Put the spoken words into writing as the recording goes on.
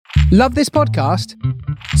Love this podcast?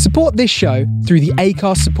 Support this show through the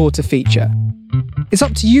Acast supporter feature. It's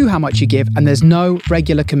up to you how much you give, and there's no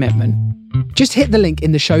regular commitment. Just hit the link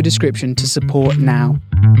in the show description to support now.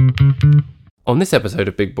 On this episode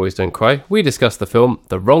of Big Boys Don't Cry, we discuss the film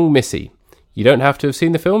The Wrong Missy. You don't have to have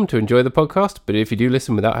seen the film to enjoy the podcast, but if you do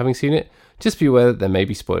listen without having seen it, just be aware that there may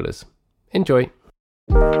be spoilers. Enjoy.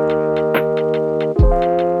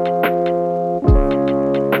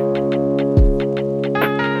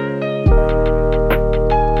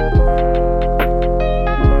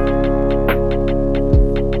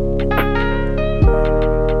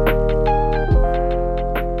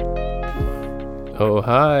 Oh,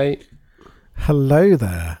 hi. Hello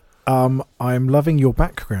there. I'm loving your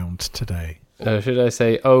background today. Should I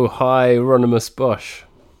say, oh, hi, Ronimus Bosch?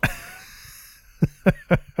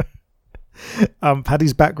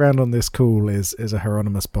 Paddy's background on this call is a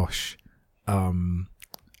Hieronymus Bosch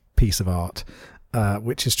piece of art,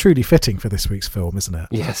 which is truly fitting for this week's film, isn't it?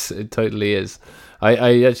 Yes, it totally is.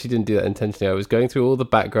 I actually didn't do that intentionally. I was going through all the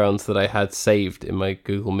backgrounds that I had saved in my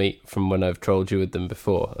Google Meet from when I've trolled you with them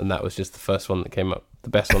before, and that was just the first one that came up,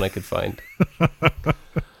 the best one I could find.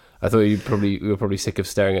 I thought you were probably sick of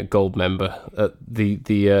staring at Goldmember, at the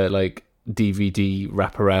like DVD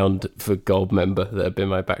wraparound for Goldmember that had been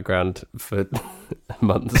my background for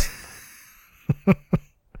months.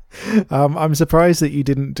 I'm surprised that you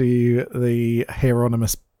didn't do the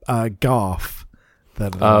Hieronymus Garf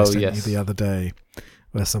that I sent you the other day,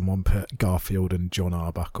 where someone put Garfield and John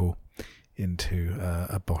Arbuckle into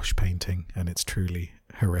a Bosch painting, and it's truly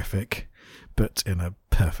horrific, but in a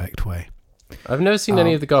perfect way. I've never seen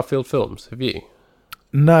any of the Garfield films. Have you?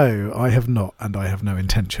 No, I have not, and I have no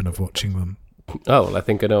intention of watching them. Oh, well, I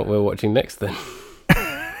think I know what we're watching next then.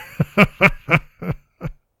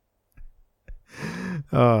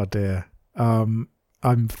 Oh dear. I'm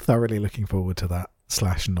thoroughly looking forward to that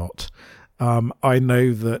 / not. I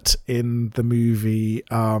know that in the movie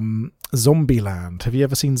Zombieland. Have you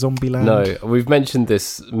ever seen Zombieland? No, we've mentioned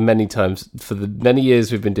this many times. For the many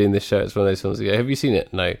years we've been doing this show, it's one of those films that go, have you seen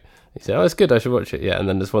it? No. You say, oh, it's good, I should watch it. Yeah, and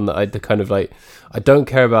then there's one that I kind of like, I don't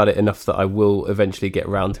care about it enough that I will eventually get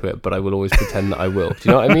round to it, but I will always pretend that I will. Do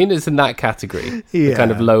you know what I mean? It's in that category. Yeah, the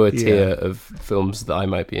kind of lower tier of films that I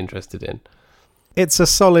might be interested in. It's a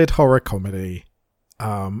solid horror comedy.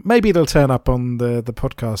 Maybe it'll turn up on the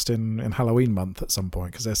podcast in Halloween month at some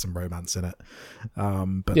point, because there's some romance in it.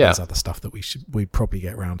 But there's other stuff that we'd probably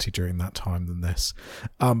get round to during that time than this.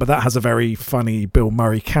 But that has a very funny Bill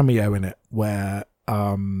Murray cameo in it, where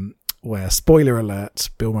spoiler alert,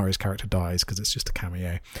 Bill Murray's character dies because it's just a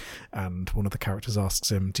cameo, and one of the characters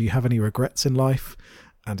asks him, do you have any regrets in life?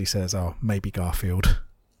 And he says, oh, maybe Garfield.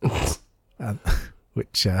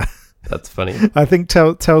 Which that's funny. I think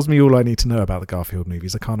tells me all I need to know about the Garfield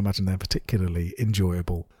movies. I can't imagine they're particularly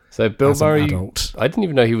enjoyable. So Bill Murray, I didn't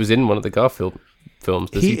even know he was in one of the Garfield films.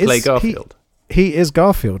 Does he play Garfield? He is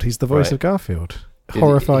Garfield. He's the voice of Garfield.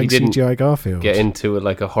 Horrifying CGI Garfield. Get into it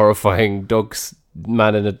like a horrifying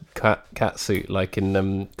man in a cat suit, like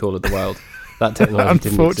in Call of the Wild. That technology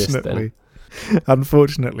didn't exist then.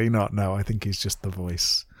 Unfortunately not. No, I think he's just the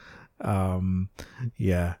voice.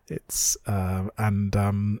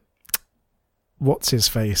 What's his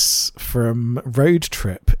face from Road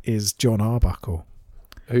Trip is John Arbuckle.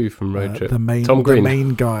 Who from Road Trip? Tom Green. The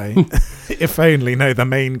main guy. If only, no, the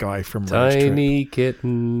main guy from Road Trip. Tiny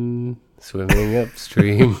kitten swimming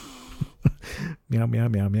upstream. Meow, meow,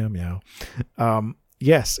 meow, meow, meow.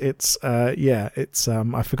 Yes, it's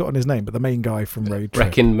I've forgotten his name, but the main guy from Road Trip.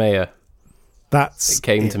 Breckin Meyer. It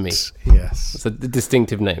came to me. Yes. It's a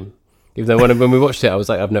distinctive name. Even though when we watched it, I was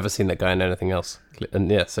like, I've never seen that guy in anything else.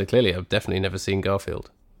 And yeah, so clearly I've definitely never seen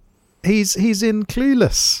Garfield. He's in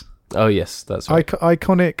Clueless. Oh yes, that's right.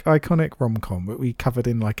 Iconic rom-com that we covered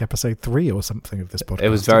in like episode 3 or something of this podcast. It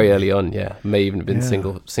was very early on, yeah. May even have been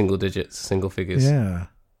single digits, single figures. Yeah.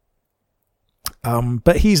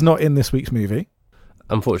 But he's not in this week's movie.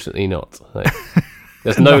 Unfortunately not. No.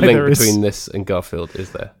 There's no link between this and Garfield,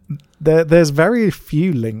 is there? There's very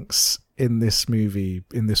few links in this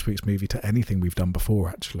week's movie to anything we've done before,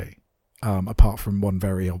 actually, apart from one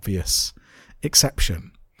very obvious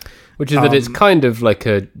exception. Which is that it's kind of like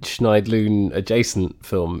a Schneidloon adjacent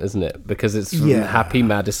film, isn't it? Because it's from Happy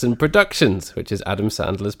Madison Productions, which is Adam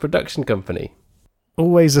Sandler's production company.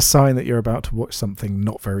 Always a sign that you're about to watch something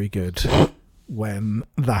not very good when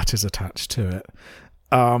that is attached to it.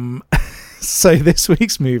 So this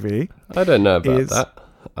week's movie... I don't know about that.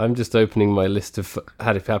 I'm just opening my list of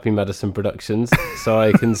Happy Madison Productions so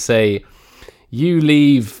I can say, you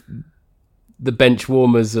leave the bench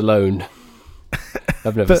warmers alone.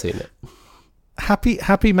 I've never seen it.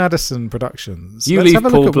 Happy Madison Productions. You leave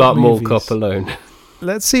Paul Blart Mall Cop alone.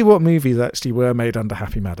 Let's see what movies actually were made under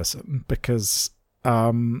Happy Madison, because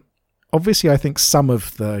obviously I think some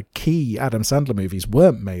of the key Adam Sandler movies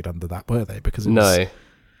weren't made under that, were they? Because it was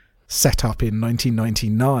set up in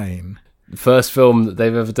 1999. First film that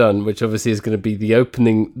they've ever done, which obviously is going to be the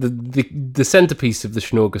opening, the centerpiece of the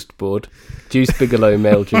smorgasbord, Juice Bigelow,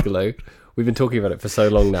 Male Gigolo. We've been talking about it for so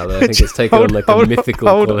long now that I think it's taken on like a mythical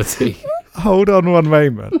quality. Hold on one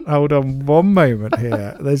moment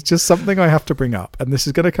here. There's just something I have to bring up, and this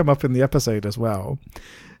is going to come up in the episode as well.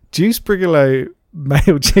 Juice Bigelow,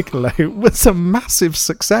 Male Gigolo was a massive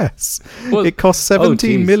success. Well, it cost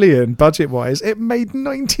 17 million budget-wise. It made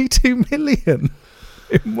 92 million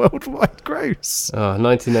in worldwide gross.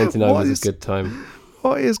 1999 was a good time.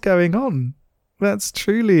 What is going on? That's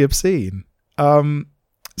truly obscene.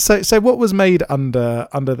 So what was made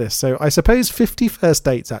under this? So I suppose 50 First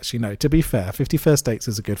Dates, actually, no, to be fair, 50 First Dates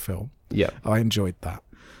is a good film. Yeah. I enjoyed that.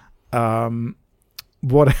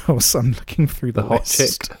 What else? I'm looking through the Hot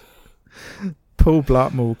list. Chick. Paul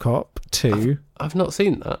Blart Mall Cop 2. I've not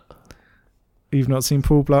seen that. You've not seen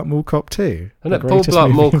Paul Blart Mall Cop 2? And Paul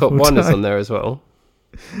Blart Mall Cop 1 is on there as well.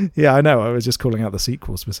 Yeah, I know. I was just calling out the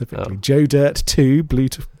sequel specifically. Joe Dirt 2,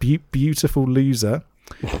 Beautiful Loser.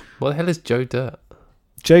 What the hell is Joe Dirt?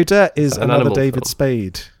 Joe Dirt is another David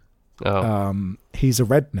Spade. Oh. He's a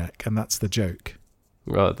redneck, and that's the joke.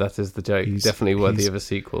 Right, that is the joke. Definitely worthy of a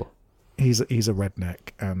sequel. He's a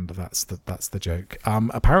redneck, and that's the joke.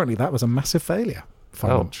 Apparently, that was a massive failure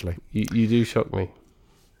financially. Oh, you do shock me.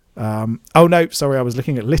 Oh no, sorry, I was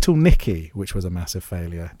looking at Little Nicky, which was a massive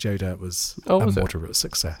failure. Joe Dirt was a moderate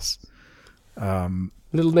success.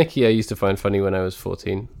 Little Nicky I used to find funny when I was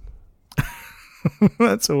 14.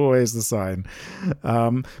 That's always the sign.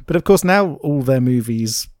 But of course now all their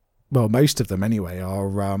movies, well, most of them anyway,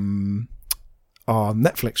 are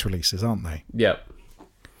Netflix releases, aren't they? Yep.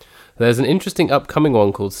 There's an interesting upcoming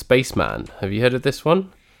one called Spaceman. Have you heard of this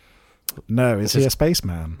one? No, is he a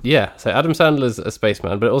spaceman? Yeah, so Adam Sandler's a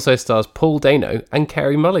spaceman, but it also stars Paul Dano and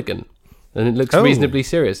Carey Mulligan. And it looks reasonably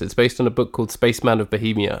serious. It's based on a book called Spaceman of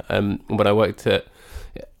Bohemia. When I worked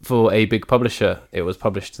for a big publisher, it was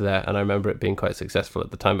published there, and I remember it being quite successful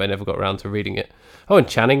at the time, but I never got around to reading it. Oh, and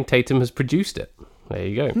Channing Tatum has produced it. There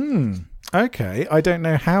you go. Okay, I don't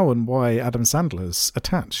know how and why Adam Sandler's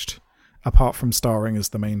attached, apart from starring as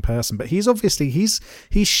the main person, but he's obviously he's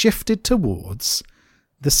shifted towards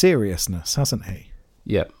the seriousness, hasn't he?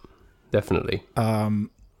 Yep, definitely.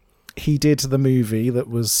 He did the movie that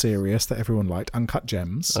was serious that everyone liked, Uncut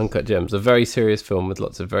Gems. Uncut Gems, a very serious film with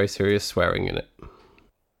lots of very serious swearing in it.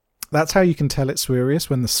 That's how you can tell it's serious,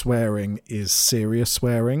 when the swearing is serious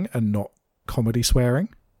swearing and not comedy swearing.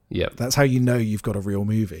 Yep. That's how you know you've got a real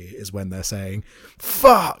movie, is when they're saying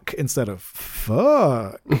fuck instead of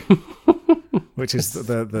fuck. Which is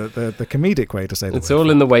the comedic way to say the word. It's all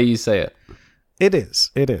in the way you say it. It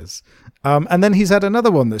is. And then he's had another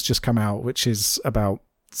one that's just come out, which is about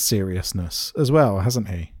seriousness as well, hasn't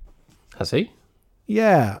he? Has he?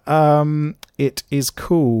 Yeah. It is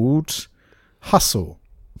called Hustle.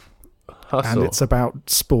 And it's about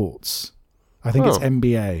sports. I think it's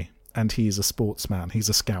NBA, and he's a sportsman. He's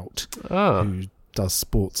a scout who does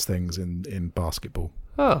sports things in basketball.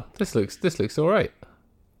 Oh, this looks all right.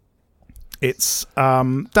 It's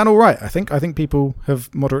done all right, I think. I think people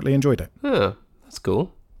have moderately enjoyed it. Yeah, that's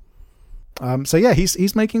cool. So yeah,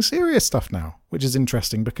 he's making serious stuff now, which is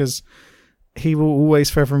interesting because he will always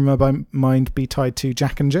forever in my mind be tied to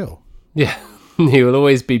Jack and Jill. Yeah, he will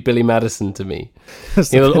always be Billy Madison to me.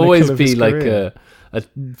 He will always be like a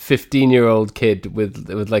 15-year-old kid with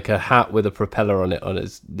like a hat with a propeller on it on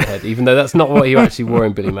his head, even though that's not what he actually wore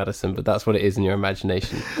in Billy Madison, but that's what it is in your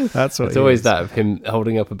imagination. That's what it's always that of him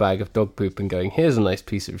holding up a bag of dog poop and going, here's a nice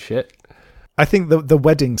piece of shit. I think the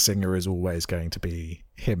wedding singer is always going to be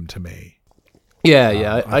him to me.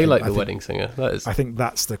 Yeah, I like The Wedding Singer. That is. I think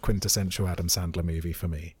that's the quintessential Adam Sandler movie for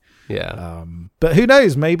me. Yeah. But who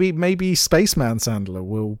knows? Maybe Spaceman Sandler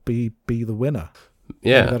will be the winner.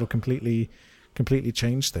 Yeah. Maybe that'll completely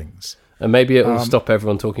change things. And maybe it will stop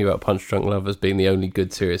everyone talking about Punch Drunk Love as being the only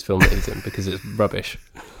good serious film that he's in, because it's rubbish.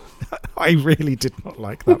 I really did not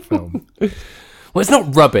like that film. Well, it's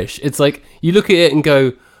not rubbish. It's like, you look at it and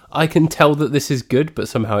go, I can tell that this is good, but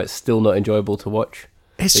somehow it's still not enjoyable to watch.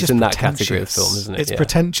 It's just in that category of film, isn't it? It's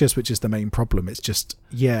pretentious, which is the main problem. It's just,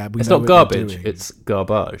 it's not garbage, it's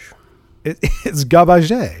garbage. It's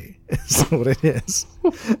garbage. Is what it is.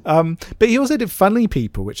 But he also did Funny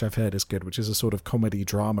People, which I've heard is good, which is a sort of comedy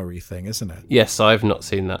drama-y thing, isn't it? Yes, I've not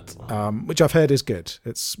seen that. Which I've heard is good.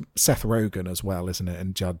 It's Seth Rogen as well, isn't it?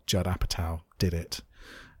 And Judd Apatow did it.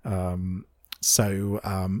 So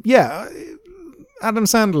Adam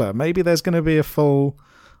Sandler. Maybe there's going to be a full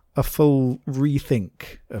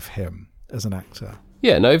rethink of him as an actor.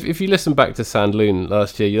 Yeah, no. If you listen back to Sandloon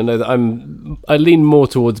last year, you'll know that I lean more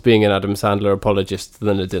towards being an Adam Sandler apologist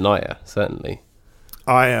than a denier. Certainly,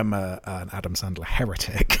 I am an Adam Sandler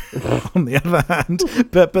heretic. On the other hand,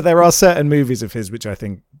 but there are certain movies of his which I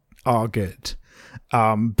think are good.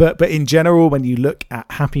 But in general, when you look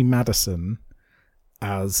at Happy Madison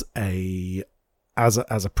as a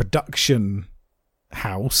production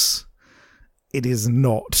house, it is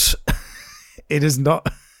not.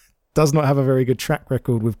 Does not have a very good track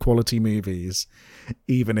record with quality movies,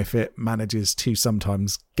 even if it manages to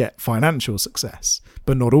sometimes get financial success,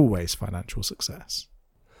 but not always financial success.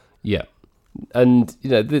 Yeah, and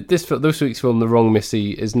this week's film, The Wrong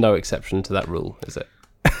Missy, is no exception to that rule, is it?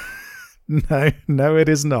 No, it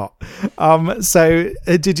is not. So,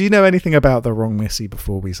 did you know anything about The Wrong Missy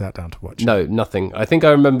before we sat down to watch it? No, nothing. I think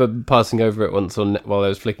I remember passing over it once while I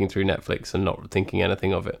was flicking through Netflix and not thinking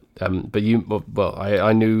anything of it. But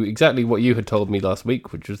I knew exactly what you had told me last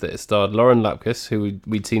week, which was that it starred Lauren Lapkus, who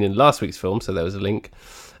we'd seen in last week's film, so there was a link,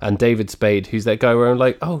 and David Spade, who's that guy where I'm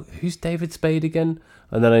like, oh, who's David Spade again?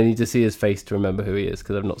 And then I need to see his face to remember who he is,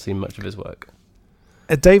 because I've not seen much of his work.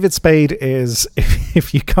 David Spade is,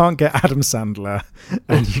 if you can't get Adam Sandler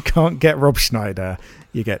and you can't get Rob Schneider,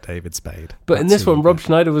 you get David Spade. But in this one, Rob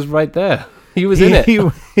Schneider was right there. He was in it. He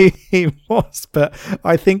was, but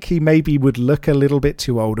I think he maybe would look a little bit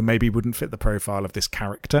too old and maybe wouldn't fit the profile of this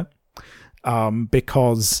character.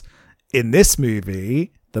 Because in this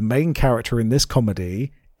movie, the main character in this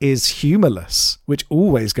comedy is humorless, which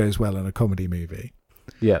always goes well in a comedy movie.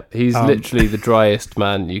 Yeah, he's literally the driest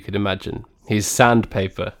man you could imagine. He's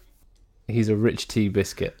sandpaper. He's a rich tea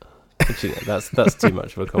biscuit. That's too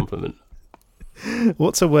much of a compliment.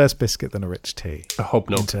 What's a worse biscuit than a rich tea? A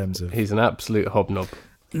hobnob. In terms of, he's an absolute hobnob.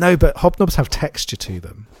 No, but hobnobs have texture to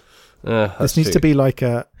them. This needs to be like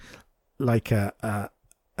a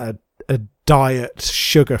diet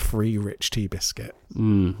sugar-free rich tea biscuit.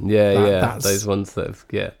 That's those ones that have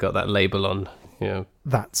got that label on.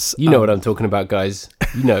 That's what I'm talking about, guys.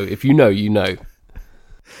 If you know, you know.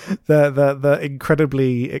 The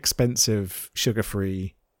incredibly expensive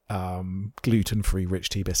sugar-free, gluten-free rich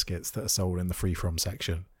tea biscuits that are sold in the free from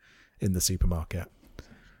section in the supermarket.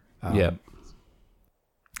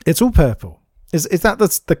 It's all purple. Is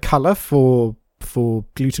that the colour for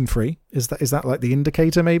gluten-free? Is that like the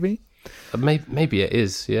indicator? Maybe it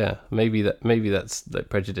is. Yeah, maybe that's like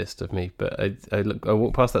prejudiced of me. But I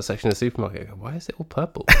walk past that section of the supermarket. I go, why is it all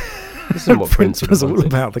purple? This is what Prince was all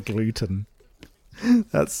about. The gluten.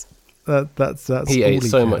 That's he ate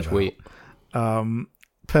so much wheat.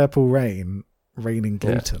 Purple rain, raining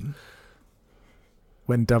gluten.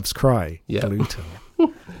 When doves cry, gluten.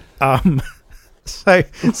 So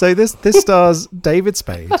this stars David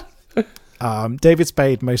Spade. David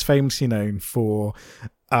Spade, most famously known for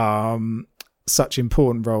such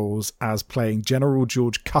important roles as playing General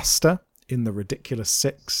George Custer in The Ridiculous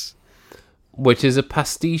Six. Which is a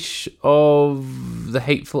pastiche of The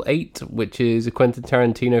Hateful Eight, which is a Quentin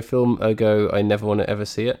Tarantino film, ergo I never want to ever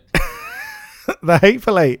see it. The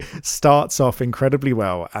Hateful Eight starts off incredibly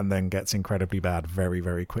well and then gets incredibly bad very,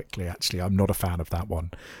 very quickly, actually. I'm not a fan of that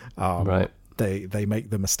one. Right. They make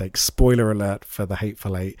the mistake. Spoiler alert for The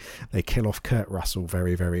Hateful Eight. They kill off Kurt Russell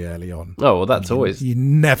very, very early on. Oh, well, that's always... You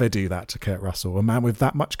never do that to Kurt Russell. A man with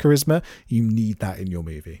that much charisma, you need that in your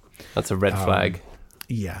movie. That's a red flag.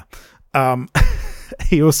 Yeah.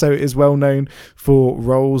 He also is well known for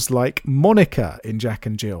roles like Monica in Jack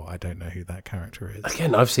and Jill. I don't know who that character is.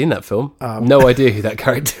 Again, I've seen that film. No idea who that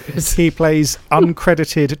character is. He plays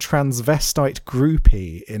uncredited transvestite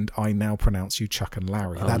groupie in I Now Pronounce You Chuck and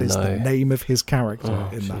Larry. That is the name of his character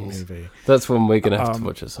in that movie. That's one we're going to have to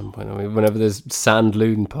watch at some point. I mean, whenever there's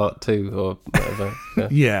Sandloon Part 2 or whatever.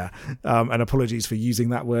 Yeah. And apologies for using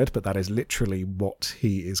that word, but that is literally what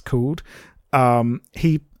he is called.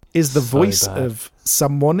 He is the voice of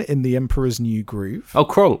someone in The Emperor's New Groove. Oh,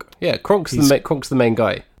 Kronk. Yeah, Kronk's the main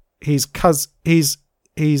guy. He's Kuzco,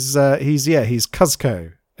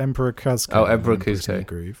 Emperor Kuzco. Oh, Emperor Kuzco.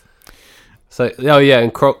 Groove. So,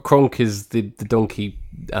 and Kronk is the donkey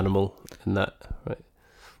animal in that, right?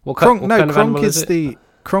 What kind of animal is it?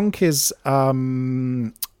 Kronk is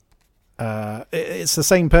it's the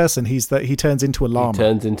same person. He turns into a llama. He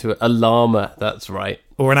turns into a llama. That's right.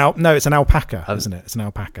 Or it's an alpaca, isn't it? It's an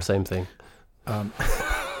alpaca. Same thing. Welcome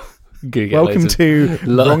to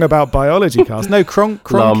Wrong About Biology cast. No, Kronk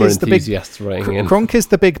is the big. Kronk is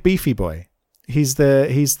the big beefy boy. He's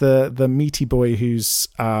the meaty boy who's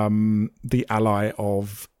the ally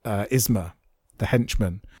of Isma, the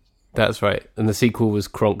henchman, That's right. And the sequel was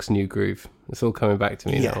Kronk's New Groove. It's all coming back to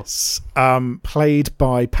me now. Yes. Played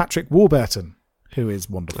by Patrick Warburton, who is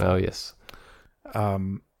wonderful. Oh, yes.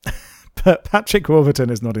 But Patrick Warburton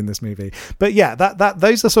is not in this movie. But yeah,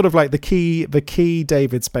 those are sort of like the key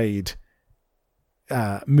David Spade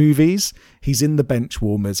movies. He's in The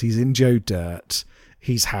Benchwarmers. He's in Joe Dirt.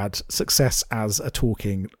 He's had success as a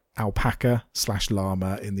talking alpaca /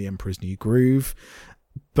 llama in The Emperor's New Groove.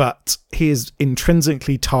 But he is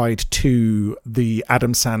intrinsically tied to the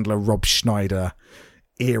Adam Sandler, Rob Schneider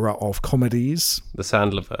era of comedies. The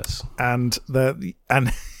Sandlerverse. And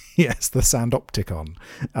yes, the Sandopticon,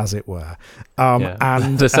 as it were.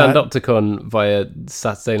 And the Sandopticon via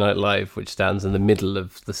Saturday Night Live, which stands in the middle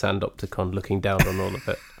of the Sandopticon, looking down on all of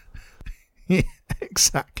it. Yeah,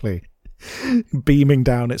 exactly. Beaming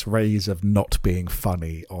down its rays of not being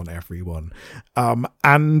funny on everyone.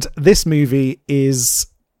 And this movie is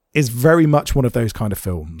very much one of those kind of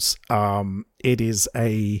films. It is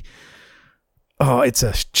it's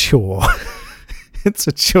a chore. It's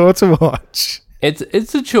a chore to watch.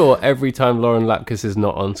 It's a chore every time Lauren Lapkus is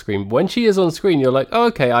not on screen. When she is on screen, you're like, oh,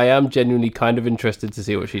 okay, I am genuinely kind of interested to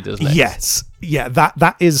see what she does next. Yes, yeah,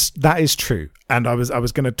 that is true. And I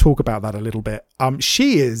was going to talk about that a little bit.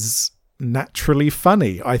 She is naturally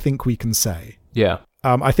funny, I think we can say. Yeah.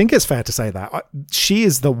 I think it's fair to say that. She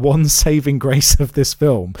is the one saving grace of this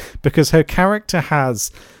film, because her character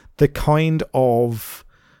has the kind of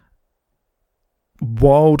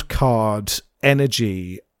wild card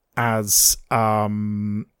energy as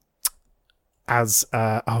I've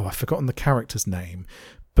forgotten the character's name,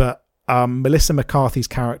 but Melissa McCarthy's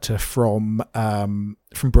character from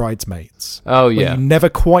Bridesmaids. Oh yeah. You never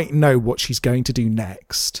quite know what she's going to do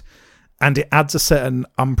next. And it adds a certain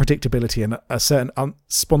unpredictability and a certain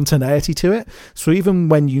spontaneity to it. So even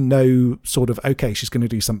when you know sort of, okay, she's going to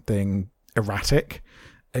do something erratic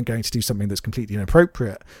and going to do something that's completely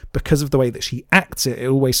inappropriate, because of the way that she acts it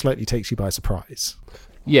always slightly takes you by surprise.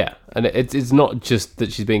 Yeah, and it's not just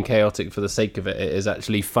that she's being chaotic for the sake of it. It is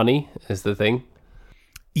actually funny, is the thing.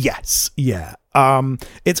 Yes, yeah.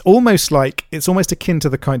 It's almost akin to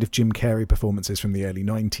the kind of Jim Carrey performances from the early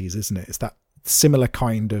 90s, isn't it? It's that similar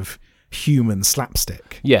kind of human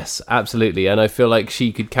slapstick. Yes, absolutely. And I feel like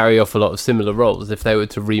she could carry off a lot of similar roles if they were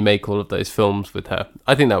to remake all of those films with her.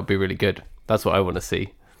 I think that would be really good. That's what I want to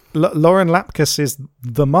see. Lauren Lapkus is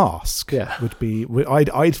The Mask. Yeah.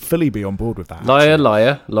 I'd fully be on board with that.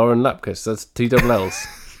 Liar, Lauren Lapkus. That's 2 double L's.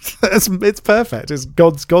 It's perfect. It's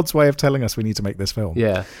God's way of telling us we need to make this film.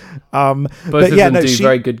 Yeah. Both of them do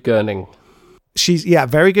very good gurning. She's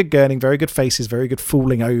very good gurning, very good faces, very good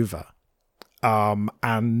falling over.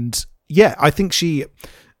 And yeah, I think she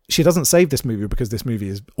doesn't save this movie because this movie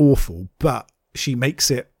is awful, but she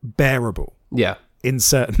makes it bearable. Yeah. In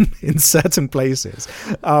certain places.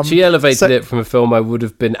 She elevated it from a film I would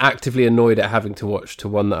have been actively annoyed at having to watch to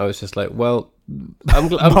one that I was just like, well, I'm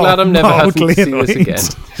glad I'm never having to see this again.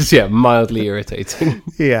 Yeah, mildly irritating.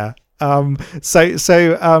 Yeah.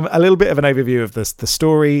 So a little bit of an overview of the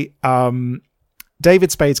story.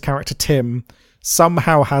 David Spade's character Tim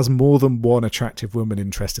somehow has more than one attractive woman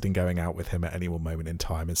interested in going out with him at any one moment in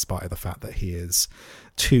time, in spite of the fact that he is,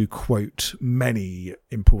 to quote many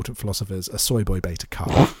important philosophers, a soy boy beta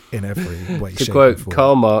cuck in every way, shape, to quote and form.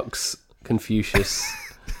 Karl Marx, Confucius,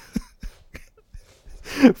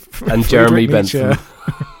 and Jeremy Bentham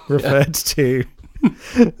referred to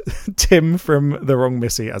Tim from The Wrong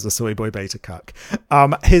Missy as a soy boy beta cuck.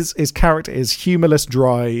 His character is humorless,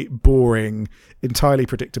 dry, boring, entirely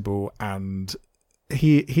predictable, and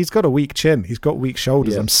he's got a weak chin. He's got weak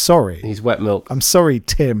shoulders. Yeah. I'm sorry. He's wet milk. I'm sorry,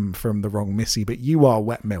 Tim from The Wrong Missy, but you are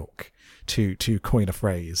wet milk, to coin a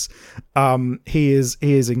phrase. He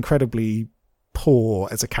is incredibly poor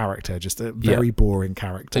as a character, just a very boring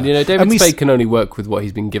character. And David Spade can only work with what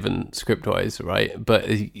he's been given script-wise, right? But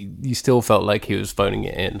you still felt like he was phoning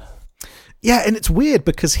it in. Yeah, and it's weird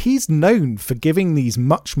because he's known for giving these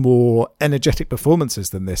much more energetic performances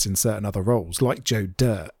than this in certain other roles, like Joe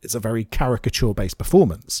Dirt. It's a very caricature-based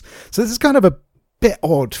performance. So this is kind of a bit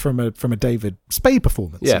odd from a David Spade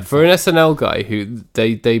performance. Yeah, for an SNL guy who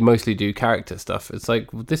they mostly do character stuff, it's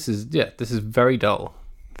like, well, this is very dull,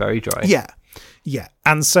 very dry. Yeah.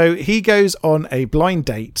 And so he goes on a blind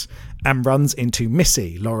date and runs into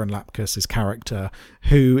Missy, Lauren Lapkus' character,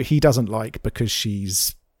 who he doesn't like because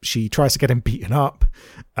she tries to get him beaten up.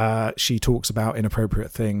 She talks about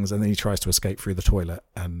inappropriate things, and then he tries to escape through the toilet,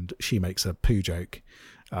 and she makes a poo joke,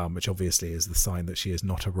 which obviously is the sign that she is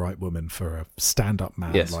not a right woman for a stand-up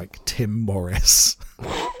man like Tim Morris.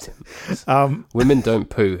 Women don't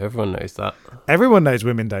poo. Everyone knows that. Everyone knows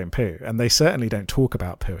women don't poo, and they certainly don't talk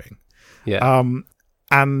about pooing. Yeah.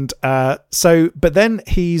 But then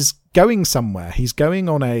he's going somewhere. He's going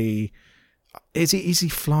on is he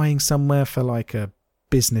flying somewhere for like a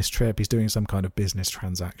business trip? He's doing some kind of business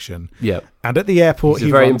transaction. Yeah. And at the airport, he's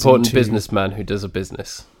a very important businessman who does a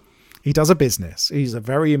business. He does a business. He's a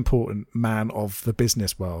very important man of the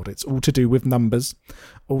business world. It's all to do with numbers,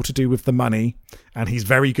 all to do with the money, and he's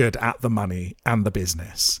very good at the money and the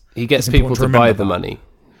business. He gets people to buy the money.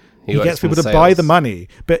 He gets people to buy the money,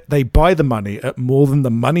 but they buy the money at more than the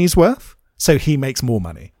money's worth, so he makes more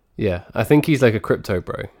money. Yeah, I think he's like a crypto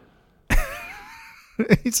bro.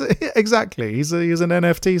 Exactly. He's an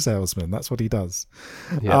NFT salesman. That's what he does.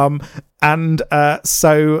 Yeah.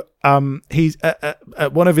 He's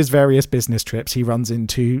at one of his various business trips, he runs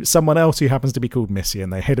into someone else who happens to be called Missy,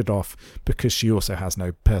 and they hit it off because she also has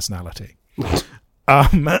no personality. That's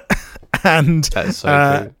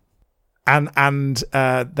so true. And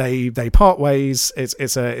they part ways.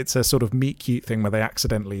 It's a sort of meet cute thing where they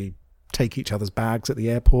accidentally take each other's bags at the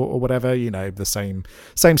airport or whatever, the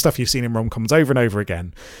same stuff you've seen in rom-coms over and over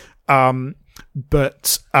again.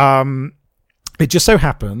 But it just so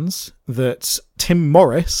happens that Tim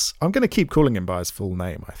Morris, I'm going to keep calling him by his full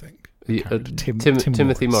name, I think.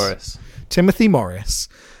 Timothy Morris. Timothy Morris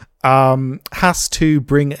has to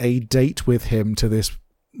bring a date with him to this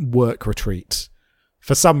work retreat.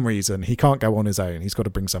 For some reason, he can't go on his own. He's got to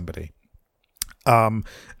bring somebody.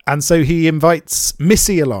 And so he invites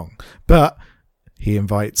Missy along, but he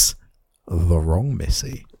invites the wrong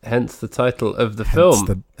Missy. Hence the title of the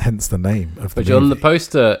film. Hence the name of the movie. On the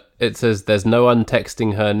poster, it says there's no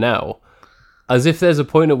untexting her now. As if there's a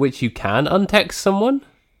point at which you can untext someone.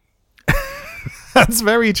 That's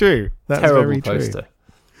very true. That's terrible very poster.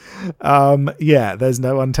 True. Yeah, there's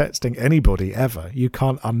no untexting anybody ever. You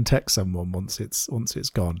can't untext someone once it's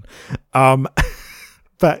gone.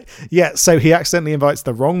 But yeah, so he accidentally invites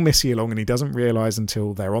the wrong Missy along, and he doesn't realise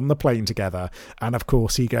until they're on the plane together. And of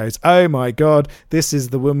course he goes, oh my God, this is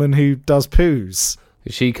the woman who does poos.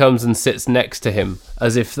 She comes and sits next to him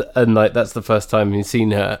and that's the first time he's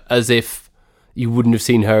seen her, as if you wouldn't have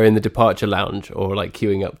seen her in the departure lounge or like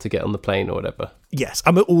queuing up to get on the plane or whatever. Yes.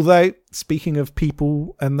 Although speaking of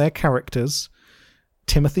people and their characters,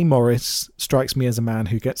 Timothy Morris strikes me as a man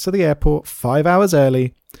who gets to the airport 5 hours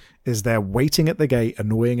early, is there waiting at the gate,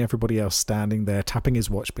 annoying everybody else standing there, tapping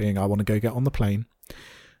his watch, being, I want to go get on the plane.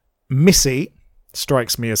 Missy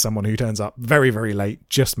strikes me as someone who turns up very, very late,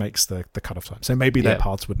 just makes the cut-off time. So maybe their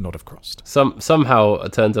paths would not have crossed. Somehow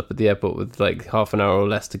turns up at the airport with like half an hour or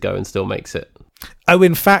less to go and still makes it. Oh,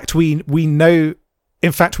 in fact, we do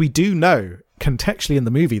know, contextually in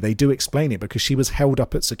the movie, they do explain it, because she was held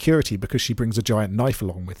up at security because she brings a giant knife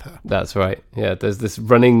along with her. That's right. Yeah, there's this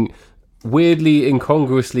running, weirdly,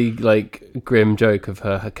 incongruously, like, grim joke of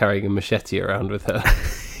her carrying a machete around with her.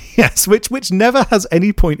 Yes, which never has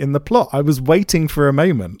any point in the plot. I was waiting for a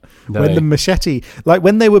moment when the machete, like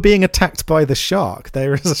when they were being attacked by the shark.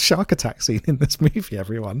 There is a shark attack scene in this movie,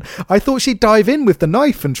 everyone. I thought she'd dive in with the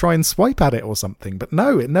knife and try and swipe at it or something, but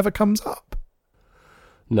no, it never comes up.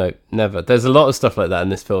 No, never. There's a lot of stuff like that in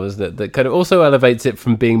this film, isn't it? That kind of also elevates it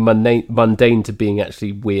from being mundane to being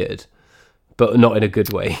actually weird, but not in a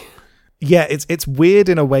good way. Yeah, it's weird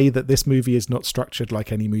in a way that this movie is not structured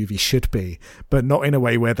like any movie should be, but not in a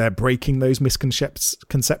way where they're breaking those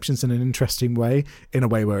misconceptions in an interesting way, in a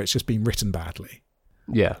way where it's just been written badly.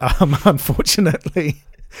 Yeah. Unfortunately.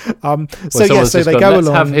 So they go along. Let's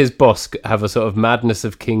have his boss have a sort of Madness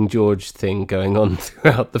of King George thing going on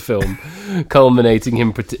throughout the film, culminating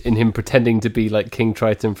in him pretending to be like King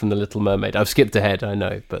Triton from The Little Mermaid. I've skipped ahead, I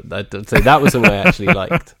know, but so that was the way I actually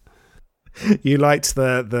liked. You liked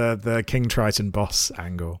the King Triton boss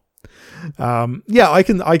angle. Yeah, I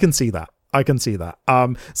can see that.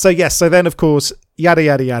 So then of course, yada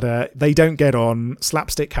yada yada, they don't get on,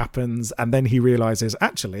 slapstick happens, and then he realizes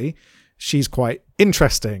actually she's quite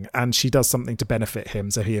interesting and she does something to benefit him,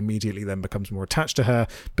 so he immediately then becomes more attached to her,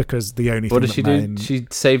 because the only thing... What does she do? She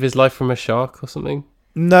save his life from a shark or something?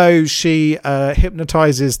 No, she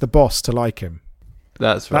hypnotizes the boss to like him.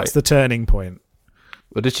 That's right. That's the turning point.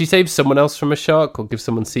 Or did she save someone else from a shark, or give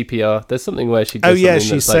someone CPR? There's something where she does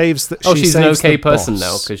she saves like, she's an okay person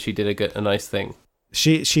now because she did a nice thing.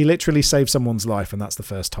 She literally saved someone's life, and that's the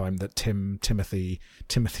first time that Timothy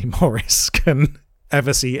Morris can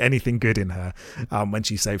ever see anything good in her, when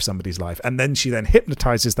she saves somebody's life. And then she then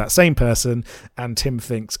hypnotizes that same person, and Tim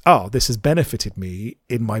thinks, oh, this has benefited me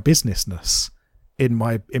in my businessness, in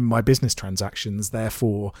my business transactions,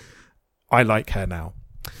 therefore I like her now.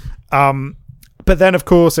 But then, of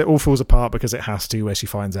course, it all falls apart because it has to, where she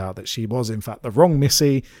finds out that she was, in fact, the wrong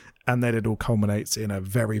Missy, and then it all culminates in a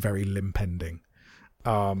very, very limp ending.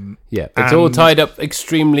 It's all tied up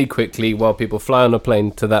extremely quickly while people fly on a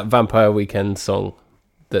plane to that Vampire Weekend song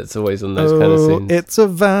that's always on those kind of scenes. It's a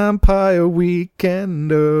vampire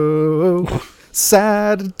weekend,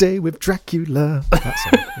 Saturday with Dracula. That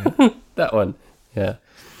song, yeah. That one, yeah.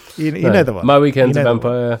 You know the one. My Weekend's a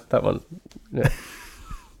Vampire, that one. Yeah.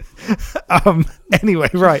 Anyway,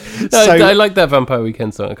 right. No, so I like that Vampire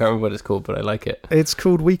Weekend song. I can't remember what it's called, but I like it. It's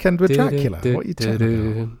called Weekend with Dracula. What are you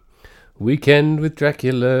talking about? Weekend with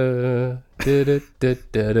Dracula.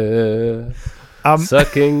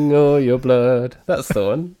 Sucking all your blood. That's the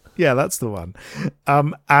one. Yeah, that's the one.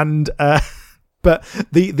 But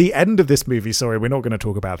the end of this movie, sorry, we're not going to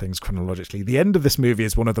talk about things chronologically. The end of this movie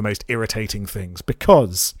is one of the most irritating things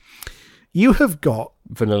because you have got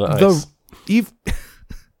Vanilla Ice.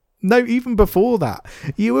 No, even before that,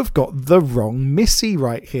 you have got the wrong Missy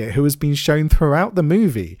right here, who has been shown throughout the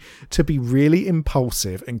movie to be really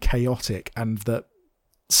impulsive and chaotic, and that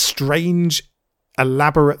strange,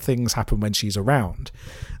 elaborate things happen when she's around.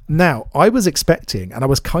 Now, I was expecting, and I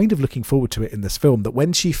was kind of looking forward to it in this film, that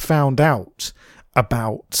when she found out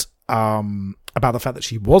about the fact that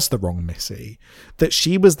she was the wrong Missy, that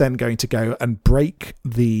she was then going to go and break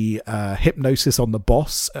the hypnosis on the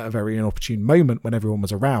boss at a very inopportune moment when everyone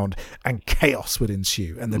was around, and chaos would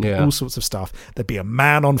ensue, and there'd be all sorts of stuff. There'd be a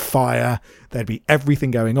man on fire, there'd be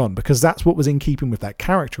everything going on, because that's what was in keeping with that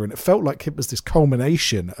character. And it felt like it was this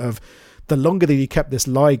culmination of the longer that he kept this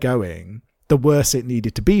lie going, the worse it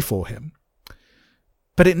needed to be for him.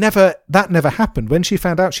 But that never happened. When she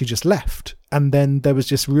found out, she just left. And then there was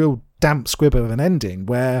just real damp squib of an ending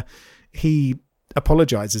where he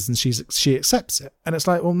apologizes and she accepts it. And it's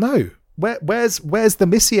like, well, no. Where's the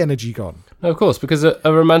Missy energy gone? No, of course, because a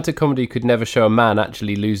romantic comedy could never show a man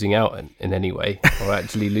actually losing out in any way, or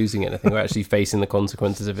actually losing anything, or actually facing the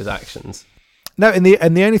consequences of his actions. No, and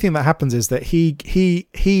the only thing that happens is that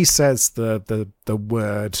he says the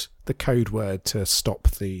word, the code word to stop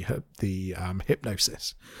the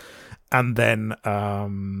hypnosis, and then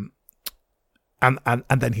and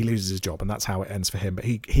then he loses his job, and that's how it ends for him. But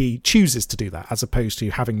he chooses to do that as opposed to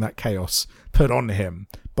having that chaos put on him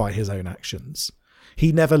by his own actions.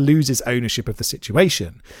 He never loses ownership of the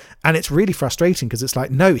situation, and it's really frustrating because it's like,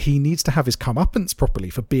 no, he needs to have his comeuppance properly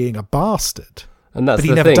for being a bastard. And that's but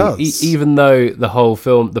the never thing. Does. Even though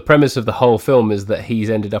the premise of the whole film is that he's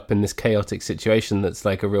ended up in this chaotic situation that's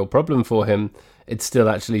like a real problem for him, it's still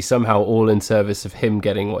actually somehow all in service of him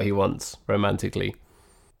getting what he wants romantically.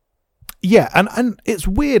 Yeah, and it's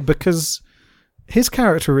weird because his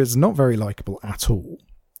character is not very likable at all.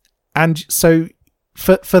 And so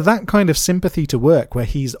for that kind of sympathy to work, where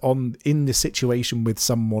he's in the situation with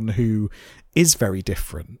someone who is very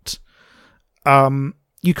different,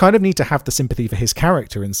 you kind of need to have the sympathy for his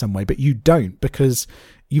character in some way, but you don't, because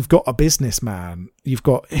you've got a businessman, you've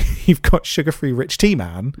got sugar-free rich tea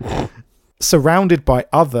man surrounded by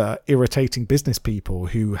other irritating business people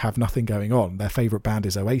who have nothing going on. Their favorite band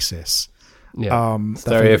is Oasis. Yeah.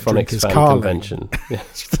 Stereophonics fan convention. Yeah.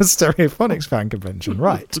 The Stereophonics fan convention,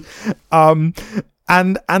 right? And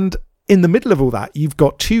in the middle of all that, you've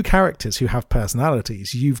got two characters who have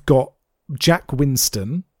personalities. You've got Jack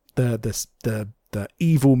Winston, the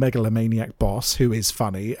evil megalomaniac boss who is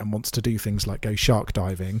funny and wants to do things like go shark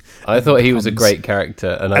diving. I thought he was a great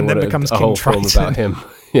character, and I wanted a whole film about him.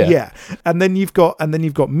 Yeah. And then you've got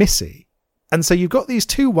Missy, and so you've got these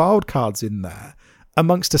two wild cards in there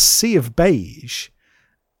amongst a sea of beige.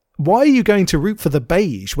 Why are you going to root for the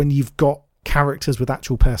beige when you've got characters with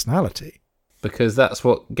actual personality? Because that's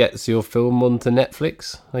what gets your film onto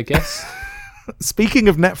Netflix, I guess. Speaking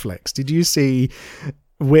of Netflix, did you see?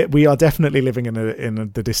 We are definitely living in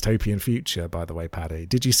the dystopian future, by the way, Paddy.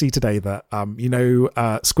 Did you see today that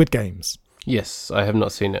Squid Games? Yes, I have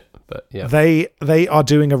not seen it, but yeah. They are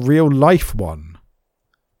doing a real life one.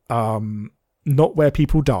 Not where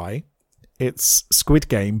people die. It's Squid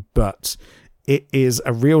Game, but it is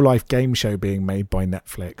a real life game show being made by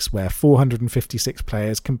Netflix where 456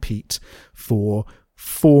 players compete for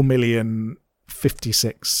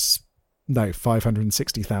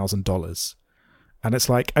 $560,000. And it's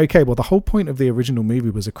like, okay, well, the whole point of the original movie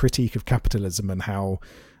was a critique of capitalism and how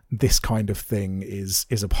this kind of thing is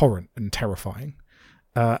abhorrent and terrifying.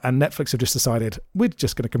 And Netflix have just decided, we're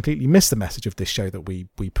just going to completely miss the message of this show that we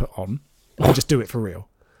put on and just do it for real.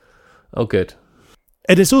 Oh, good.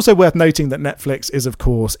 It is also worth noting that Netflix is, of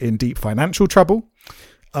course, in deep financial trouble.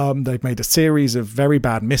 They've made a series of very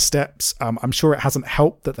bad missteps. I'm sure it hasn't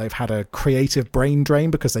helped that they've had a creative brain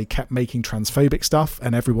drain because they kept making transphobic stuff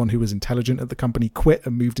and everyone who was intelligent at the company quit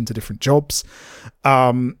and moved into different jobs.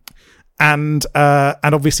 And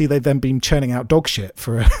obviously they've then been churning out dog shit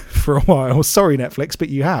for a while. Sorry, Netflix, but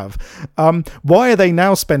you have. Why are they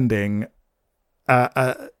now spending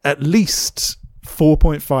at least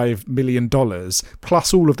 $4.5 million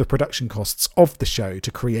plus all of the production costs of the show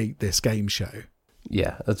to create this game show?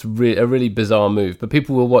 Yeah, that's a really bizarre move, but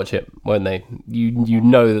people will watch it, won't they? You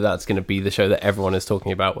know that's going to be the show that everyone is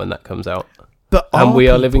talking about when that comes out. And we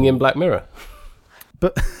are living in Black Mirror.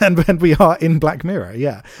 And we are in Black Mirror,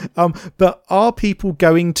 yeah. But are people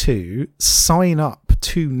going to sign up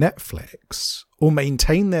to Netflix or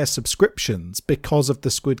maintain their subscriptions because of the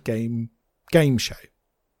Squid Game show?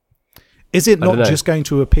 Is it not just going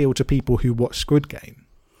to appeal to people who watch Squid Game?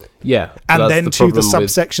 Yeah. And then to the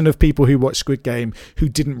subsection of people who watch Squid Game who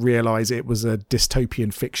didn't realise it was a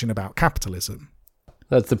dystopian fiction about capitalism.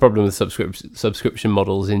 That's the problem with subscription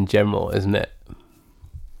models in general, isn't it?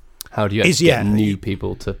 How do you actually get new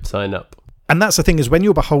people to sign up? And that's the thing, is when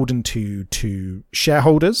you're beholden to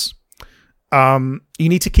shareholders, you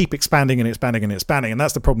need to keep expanding and expanding and expanding. And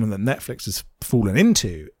that's the problem that Netflix has fallen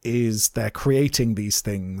into, is they're creating these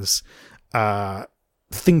things,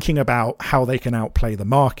 thinking about how they can outplay the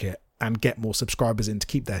market and get more subscribers in to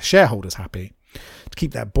keep their shareholders happy, to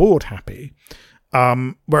keep their board happy.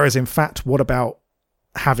 Whereas in fact, what about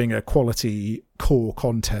having a quality core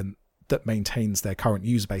content that maintains their current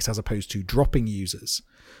user base as opposed to dropping users?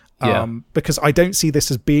 Because I don't see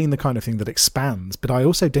this as being the kind of thing that expands, but I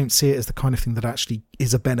also don't see it as the kind of thing that actually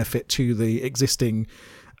is a benefit to the existing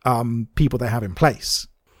people they have in place.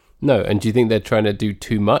 No, and do you think they're trying to do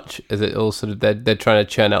too much? Is it all sort of they're trying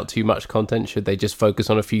to churn out too much content? Should they just focus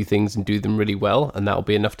on a few things and do them really well, and that'll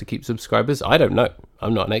be enough to keep subscribers? I don't know.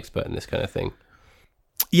 I'm not an expert in this kind of thing.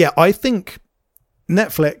 Yeah, I think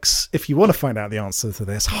Netflix, if you want to find out the answer to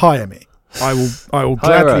this, hire me. I will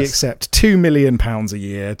gladly accept £2 million a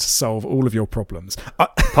year to solve all of your problems.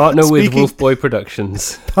 Partner with Wolf Boy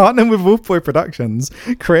Productions. Partner with Wolf Boy Productions.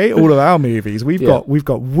 Create all of our movies. We've got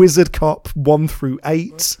Wizard Cop 1 through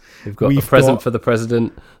 8. We've got A Present for the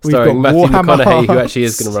President, starring Matthew McConaughey, who actually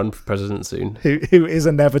is going to run for president soon. Who is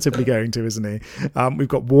inevitably going to, isn't he? We've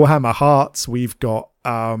got Warhammer Hearts. We've got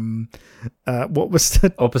what was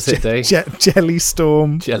the Opposite Day?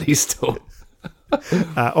 Jellystorm. Jellystorm.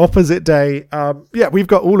 Opposite Day. We've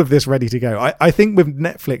got all of this ready to go. I think with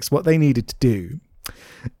Netflix, what they needed to do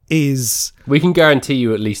is... We can guarantee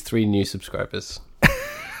you at least 3 new subscribers.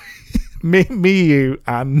 me, you,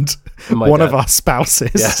 and one of our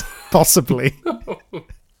spouses, possibly. What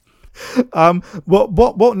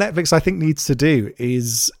Netflix, I think, needs to do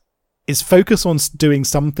is focus on doing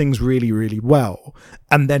some things really, really well,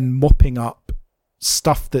 and then mopping up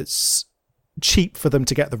stuff that's cheap for them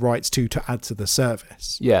to get the rights to add to the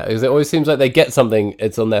service. Yeah, because it always seems like they get something,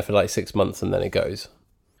 it's on there for like 6 months and then it goes.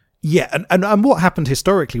 Yeah, and what happened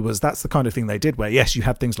historically was that's the kind of thing they did, where yes, you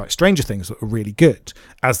had things like Stranger Things that were really good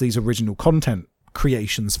as these original content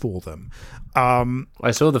creations for them.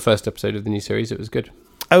 I saw the first episode of the new series. It was good.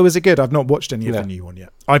 Oh, is it good? I've not watched any of the new one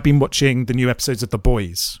yet. I've been watching the new episodes of The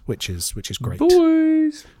Boys, which is great.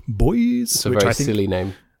 Boys. It's a very silly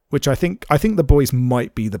name. Which I think The Boys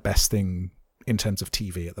might be the best thing in terms of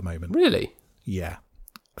TV at the moment. Really? Yeah.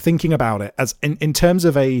 Thinking about it as in terms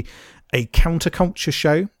of a counterculture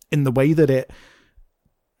show, in the way that it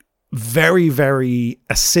very, very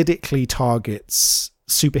acidically targets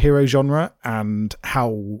superhero genre and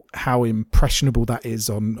how impressionable that is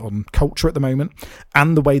on culture at the moment,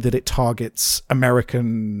 and the way that it targets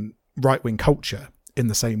American right-wing culture in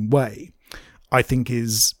the same way, I think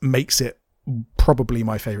makes it probably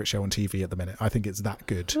my favourite show on TV at the minute. I think it's that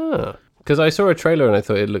good. Because I saw a trailer and I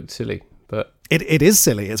thought it looked silly, but it is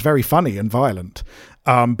silly. It's very funny and violent,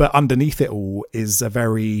 but underneath it all is a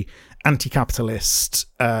very anti-capitalist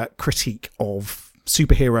critique of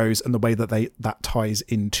superheroes and the way that that ties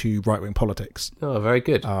into right-wing politics. Oh, very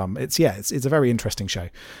good. It's a very interesting show.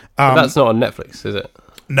 But that's not on Netflix, is it?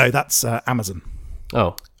 No, that's Amazon.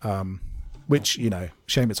 Oh. Which,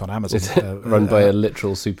 shame it's on Amazon. Run by a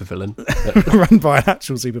literal supervillain. Run by an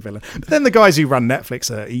actual supervillain. But then the guys who run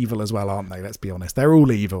Netflix are evil as well, aren't they? Let's be honest. They're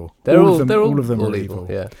all evil. All of them are evil.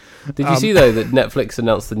 Yeah. Did you see, though, that Netflix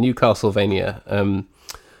announced the new Castlevania,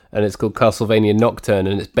 and it's called Castlevania Nocturne,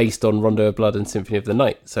 and it's based on Rondo of Blood and Symphony of the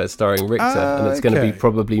Night. So it's starring Richter, and it's going to be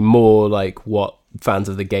probably more like what fans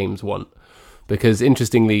of the games want. Because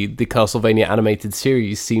interestingly, the Castlevania animated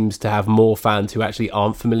series seems to have more fans who actually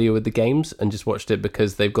aren't familiar with the games and just watched it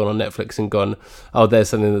because they've gone on Netflix and gone, oh, there's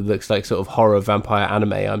something that looks like sort of horror vampire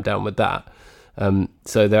anime. I'm down with that.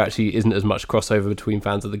 So there actually isn't as much crossover between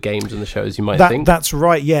fans of the games and the show as you might think. That's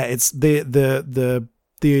right. Yeah, it's the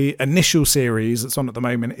initial series that's on at the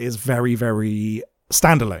moment is very, very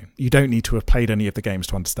standalone. You don't need to have played any of the games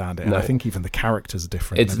to understand it. And No. I think even the characters are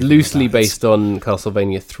different. It's and everything loosely like that. based on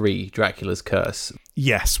Castlevania 3, Dracula's Curse.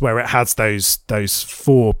 Yes, where it has those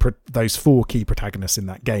four key protagonists in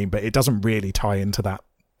that game, but it doesn't really tie into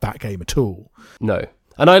that game at all. No.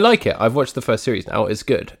 And I like it. I've watched the first series now. It's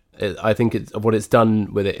good. I think what it's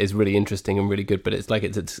done with it is really interesting and really good, but it's like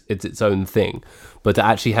it's its own thing. But to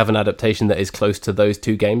actually have an adaptation that is close to those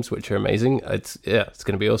two games, which are amazing, it's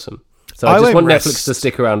going to be awesome. So I just want Netflix to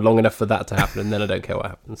stick around long enough for that to happen, and then I don't care what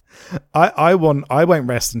happens. I won't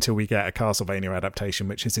rest until we get a Castlevania adaptation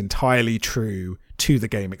which is entirely true to the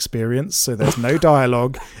game experience. So there's no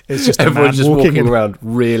dialogue. It's just Everyone's just walking around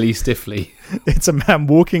really stiffly. It's a man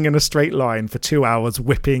walking in a straight line for 2 hours,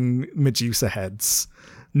 whipping Medusa heads.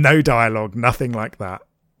 No dialogue, nothing like that.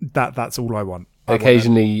 That's all I want.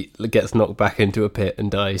 Occasionally gets knocked back into a pit and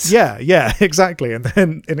dies. Yeah, exactly. And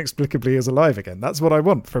then inexplicably is alive again. That's what I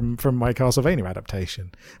want from my Castlevania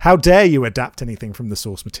adaptation. How dare you adapt anything from the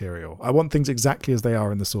source material? I want things exactly as they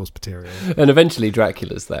are in the source material. And eventually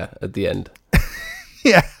Dracula's there at the end.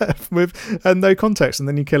 Yeah, and no context, and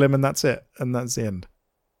then you kill him and that's it. And that's the end.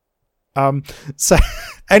 So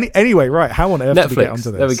anyway, right, how on earth did we get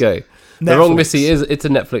onto this? There we go. The Wrong Missy it's a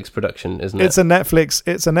Netflix production, isn't it? It's a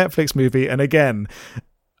Netflix movie, and again,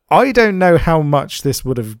 I don't know how much this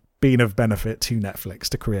would have been of benefit to Netflix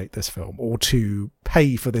to create this film or to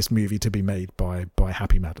pay for this movie to be made by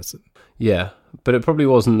Happy Madison. Yeah, but it probably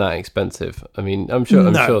wasn't that expensive. I mean, I'm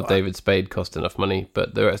sure David Spade cost enough money,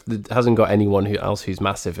 but it hasn't got anyone else who's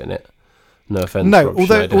massive in it. No offense. No, Rob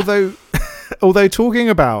Schneider. although talking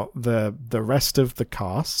about the rest of the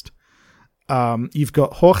cast, you've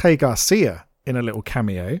got Jorge Garcia in a little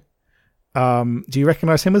cameo. Do you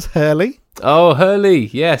recognise him as Hurley? Oh, Hurley,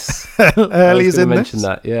 yes. Hurley's in this. Mention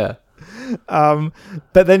that, yeah.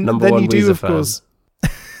 But then you do, of fan. course.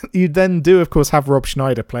 You then do, of course, have Rob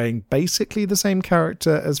Schneider playing basically the same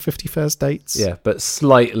character as 50 First Dates. Yeah, but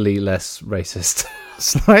slightly less racist.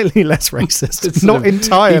 Slightly less racist. Not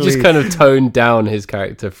entirely. He just kind of toned down his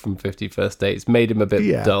character from 50 First Dates, made him a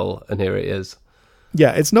bit dull, and here it is.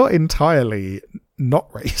 Yeah, it's not entirely not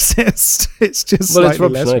racist. It's just slightly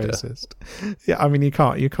less racist. Yeah, I mean you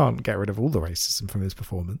can't get rid of all the racism from his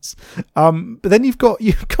performance. But then you've got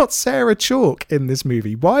Sarah Chalke in this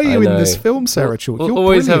movie. Why are you in this film, Sarah Chalke? You'll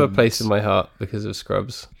always have a place in my heart because of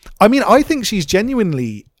Scrubs. I mean, I think she's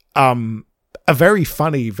genuinely a very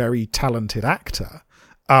funny, very talented actor.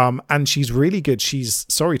 And she's really good. She's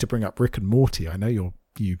sorry to bring up Rick and Morty. I know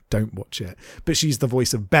you don't watch it, but she's the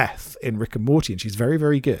voice of Beth in Rick and Morty, and she's very,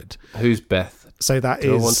 very good. Who's Beth? So that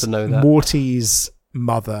Do is I want to know that? Morty's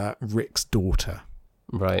mother, Rick's daughter.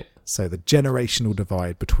 Right. So the generational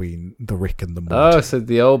divide between the Rick and the Morty. Oh, so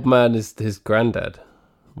the old man is his granddad.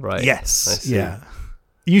 Right. Yes. I see. Yeah.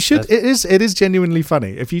 You should. It is genuinely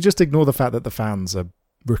funny. If you just ignore the fact that the fans are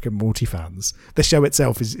Rick and Morty fans, the show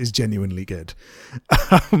itself is genuinely good.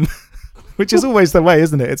 Which is always the way,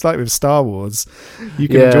 isn't it? It's like with Star Wars. You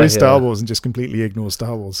can enjoy Star Wars and just completely ignore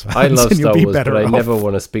Star Wars fans. I love Star Wars, but I off. never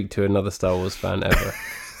want to speak to another Star Wars fan ever.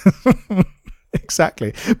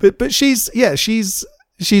 Exactly. But she's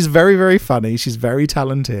very, very funny. She's very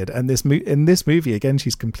talented. And in this movie, again,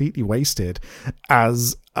 she's completely wasted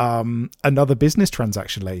as another business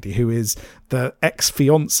transaction lady who is the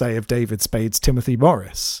ex-fiancé of David Spade's Timothy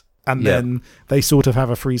Morris. And then they sort of have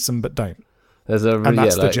a threesome but don't. There's a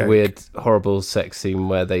really weird, horrible sex scene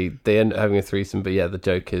where they end up having a threesome, but the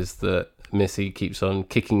joke is that Missy keeps on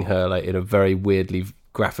kicking her in a very weirdly,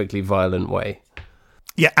 graphically violent way.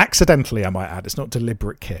 Yeah, accidentally, I might add. It's not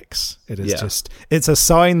deliberate kicks. It is it's a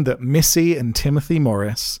sign that Missy and Timothy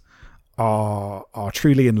Morris are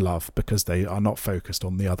truly in love because they are not focused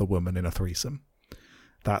on the other woman in a threesome.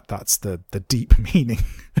 That's the deep meaning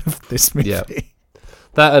of this movie. Yeah.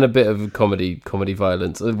 That and a bit of comedy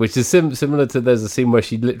violence, which is similar to there's a scene where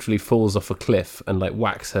she literally falls off a cliff and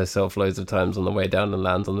whacks herself loads of times on the way down and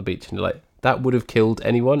lands on the beach, and you're like, that would have killed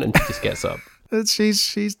anyone, and she just gets up.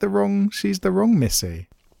 She's the wrong Missy.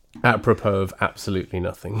 Apropos of absolutely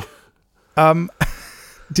nothing.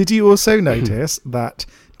 Did you also notice that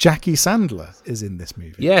Jackie Sandler is in this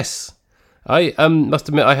movie? Yes. I must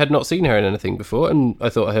admit I had not seen her in anything before, and I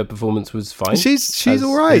thought her performance was fine. She's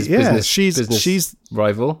all right. Yeah, she's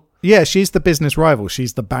rival. Yeah, she's the business rival.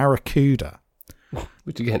 She's the Barracuda,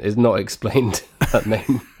 which again is not explained. That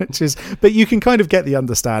name, but you can kind of get the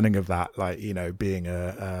understanding of that, being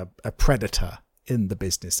a predator in the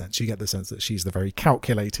business sense. You get the sense that she's the very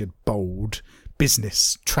calculated, bold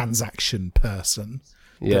business transaction person.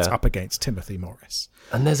 That's up against Timothy Morris.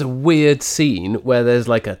 And there's a weird scene where there's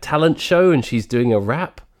a talent show and she's doing a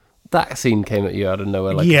rap. that scene came at you out of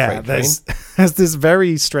nowhere like a freight train. There's this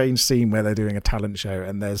very strange scene where they're doing a talent show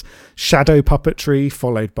and there's shadow puppetry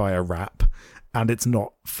followed by a rap, and it's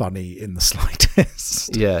not funny in the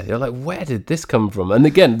slightest. Yeah, you're like, where did this come from? And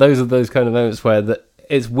again, those are those kind of moments where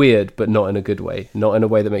it's weird, but not in a good way. Not in a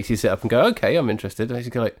way that makes you sit up and go, okay, I'm interested. And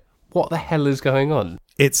you go like, what the hell is going on?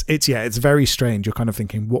 It's very strange. You're kind of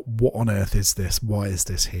thinking, what on earth is this? Why is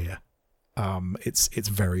this here? It's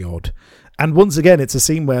very odd. And once again, it's a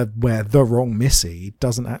scene where the wrong Missy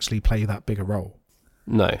doesn't actually play that big a role.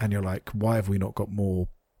 No. And you're like, why have we not got more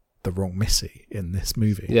the wrong Missy in this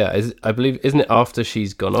movie? Yeah, I believe, isn't it after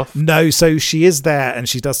she's gone off? No, so she is there and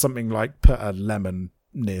she does something like put a lemon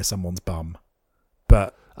near someone's bum.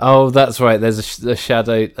 But oh, that's right. There's a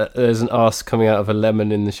shadow. There's an arse coming out of a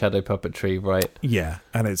lemon in the shadow puppetry, right? Yeah,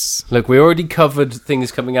 and it's... Look, we already covered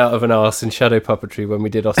things coming out of an arse in shadow puppetry when we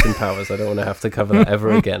did Austin Powers. I don't want to have to cover that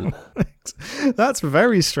ever again. That's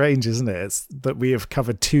very strange, isn't it? It's that we have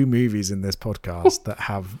covered 2 movies in this podcast that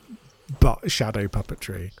have butt shadow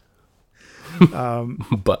puppetry.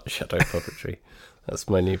 Butt shadow puppetry. That's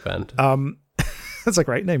my new band. That's a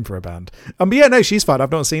great name for a band. But yeah, no, she's fine.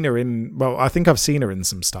 I've not seen her in... Well, I think I've seen her in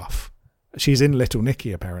some stuff. She's in Little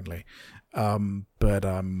Nicky, apparently. All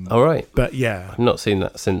right. But yeah. I've not seen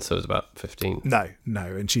that since I was about 15. No.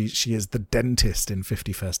 And she is the dentist in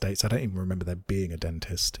 50 First Dates. I don't even remember there being a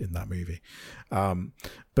dentist in that movie.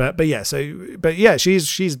 But yeah,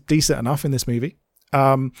 she's decent enough in this movie.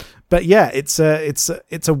 But yeah, it's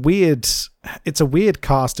a weird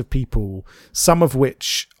cast of people, some of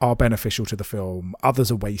which are beneficial to the film, others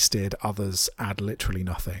are wasted, others add literally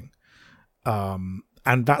nothing. And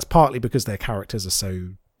that's partly because their characters are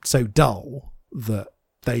so dull that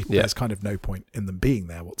there's kind of no point in them being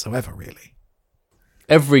there whatsoever, really.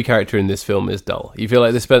 Every character in this film is dull. You feel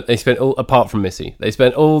like they spent all, apart from Missy, they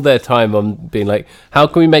spent all their time on being like, how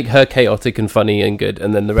can we make her chaotic and funny and good,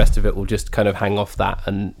 and then the rest of it will just kind of hang off that,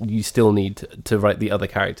 and you still need to write the other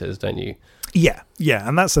characters, don't you? Yeah,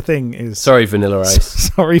 and that's the thing is... Sorry, Vanilla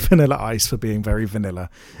Ice. Sorry, Vanilla Ice, for being very vanilla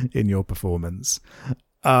in your performance.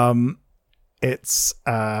 It's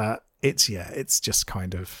just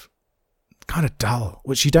kind of dull,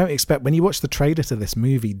 which you don't expect when you watch the trailer to this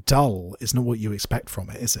movie. Dull is not what you expect from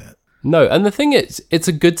it, is it? No, and the thing is, it's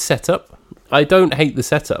a good setup. I don't hate the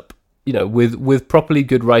setup. You know, with properly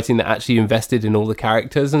good writing that actually invested in all the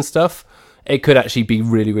characters and stuff, it could actually be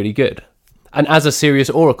really, really good. And as a serious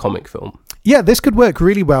or a comic film. Yeah, this could work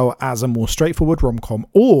really well as a more straightforward rom-com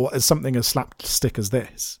or as something as slapstick as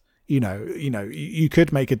this. You know, you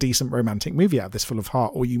could make a decent romantic movie out of this full of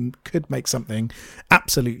heart, or you could make something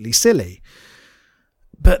absolutely silly.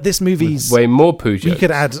 But this movie's... With way more poo jokes. You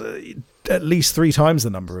could add at least 3 times the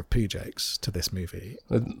number of poo jokes to this movie.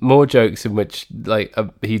 With more jokes in which, like,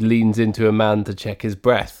 he leans into a man to check his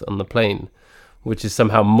breath on the plane, which is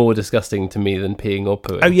somehow more disgusting to me than peeing or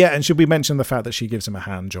pooing. Oh, yeah, and should we mention the fact that she gives him a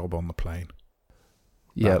hand job on the plane?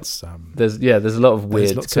 Yeah, there's a lot of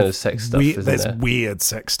weird kind of sex stuff. There's weird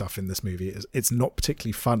sex stuff in this movie. It's not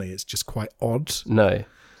particularly funny. It's just quite odd. No,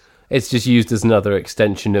 it's just used as another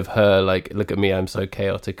extension of her. Like, look at me, I'm so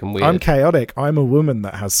chaotic and weird. I'm chaotic. I'm a woman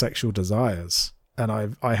that has sexual desires, and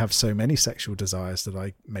I have so many sexual desires that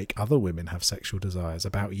I make other women have sexual desires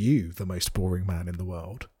about you, the most boring man in the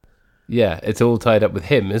world. Yeah, it's all tied up with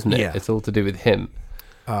him, isn't it? Yeah. It's all to do with him.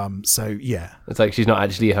 So yeah, it's like she's not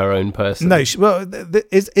actually her own person. No,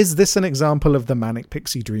 is this an example of the manic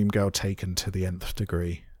pixie dream girl taken to the nth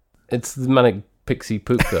degree? It's the manic pixie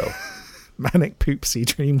poop girl. Manic poopsie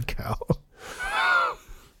dream girl.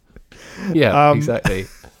 Yeah, exactly.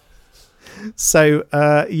 So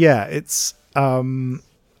yeah, it's you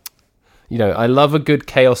know, I love a good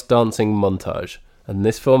chaos dancing montage, and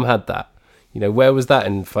this film had that. You know, where was that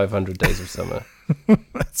in 500 Days of Summer?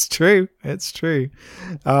 It's true.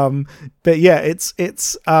 But yeah, it's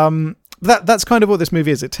that's kind of what this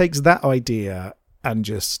movie is. It takes that idea and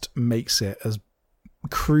just makes it as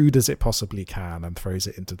crude as it possibly can and throws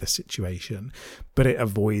it into this situation, but it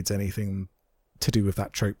avoids anything to do with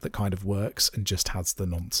that trope that kind of works and just has the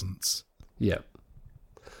nonsense. Yeah.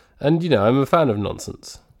 And, you know, I'm a fan of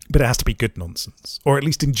nonsense. But it has to be good nonsense, or at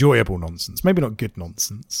least enjoyable nonsense. Maybe not good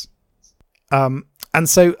nonsense. And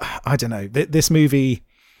so, I don't know, this movie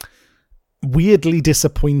weirdly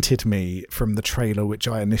disappointed me from the trailer, which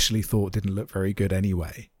I initially thought didn't look very good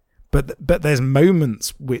anyway. But there's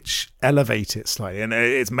moments which elevate it slightly, and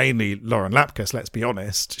it's mainly Lauren Lapkus, let's be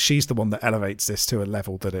honest. She's the one that elevates this to a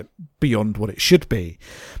level that it beyond what it should be.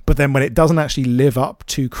 But then when it doesn't actually live up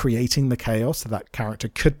to creating the chaos that character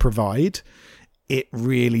could provide, it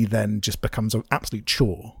really then just becomes an absolute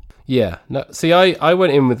chore. Yeah. No, see, I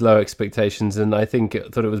went in with low expectations, and I thought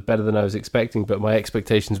it was better than I was expecting, but my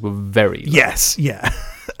expectations were very low. Yes, yeah.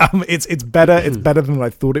 It's better. It's better than I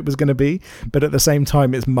thought it was going to be, but at the same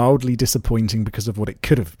time, it's mildly disappointing because of what it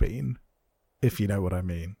could have been, if you know what I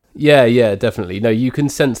mean. Yeah, definitely. No, you can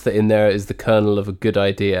sense that in there is the kernel of a good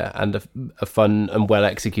idea and a fun and well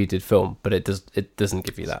executed film, but it doesn't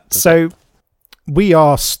give you that. So we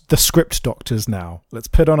are the script doctors now. Let's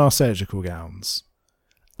put on our surgical gowns.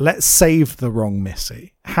 Let's save the wrong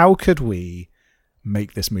Missy. How could we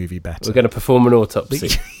make this movie better? We're going to perform an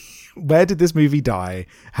autopsy. Where did this movie die?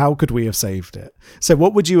 How could we have saved it? So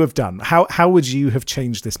what would you have done? How would you have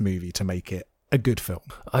changed this movie to make it a good film?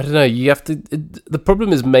 I don't know. You have to. The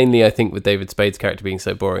problem is mainly, I think, with David Spade's character being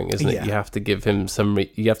so boring, isn't it? Yeah. You have to give him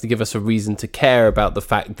you have to give us a reason to care about the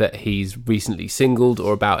fact that he's recently singled,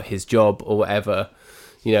 or about his job, or whatever.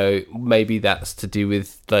 You know, maybe that's to do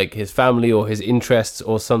with like his family or his interests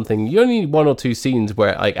or something. You only need one or two scenes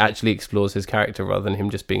where it like actually explores his character rather than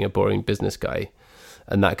him just being a boring business guy.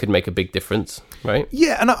 And that could make a big difference, right?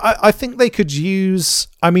 Yeah, and I think they could use...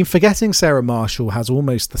 I mean, Forgetting Sarah Marshall has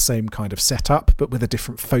almost the same kind of setup, but with a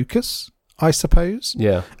different focus, I suppose.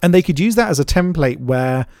 Yeah. And they could use that as a template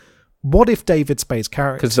where... What if David Spade's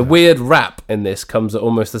character... Because the weird rap in this comes at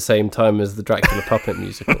almost the same time as the Dracula puppet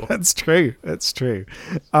musical. That's true.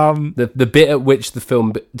 The bit at which the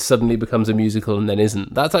film suddenly becomes a musical and then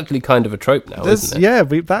isn't. That's actually kind of a trope now, isn't it? Yeah,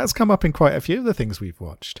 that's come up in quite a few of the things we've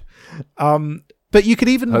watched. But you could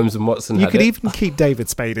even... Holmes and Watson You could even keep David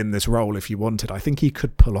Spade in this role if you wanted. I think he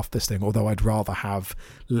could pull off this thing, although I'd rather have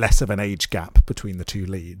less of an age gap between the two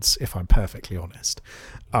leads, if I'm perfectly honest.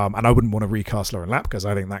 And I wouldn't want to recast Lauren Lapp, because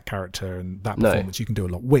I think that character and that performance you can do a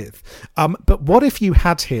lot with. But what if you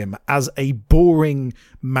had him as a boring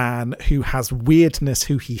man who has weirdness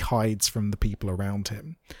who he hides from the people around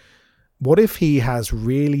him? What if he has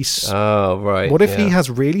really... What if he has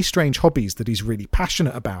really strange hobbies that he's really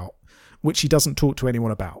passionate about, which he doesn't talk to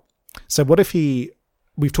anyone about? So what if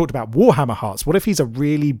we've talked about Warhammer Hearts, what if he's a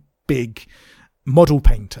really big model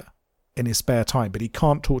painter in his spare time, but he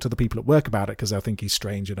can't talk to the people at work about it because they'll think he's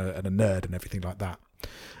strange and a nerd and everything like that?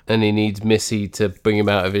 And he needs Missy to bring him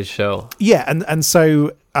out of his shell. Yeah, and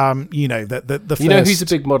so, you know, the You know who's a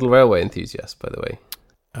big model railway enthusiast, by the way?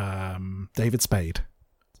 David Spade.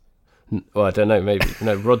 Well, I don't know, maybe.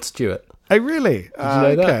 No, Rod Stewart. Oh, really? Did you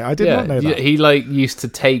know that? Okay, I did not know that. He used to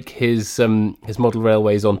take his model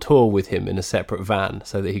railways on tour with him in a separate van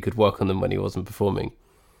so that he could work on them when he wasn't performing.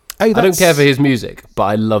 Oh, I don't care for his music, but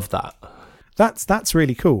I love that. That's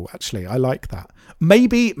really cool, actually. I like that.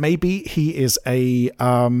 Maybe he is a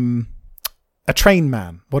train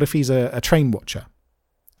man. What if he's a train watcher?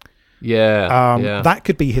 Yeah, that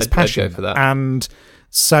could be his passion. I'd go for that. And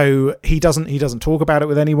so he doesn't talk about it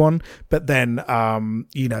with anyone, but then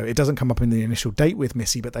you know, it doesn't come up in the initial date with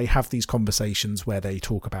Missy, but they have these conversations where they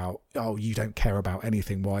talk about, oh, you don't care about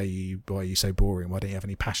anything, why are you so boring, why don't you have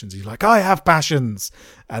any passions? He's like, I have passions,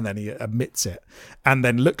 and then he admits it, and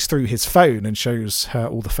then looks through his phone and shows her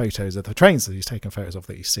all the photos of the trains that he's taken photos of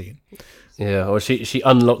that he's seen. Yeah, or she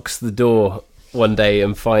unlocks the door one day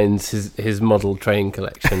and finds his model train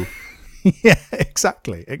collection. Yeah,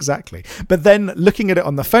 exactly. But then looking at it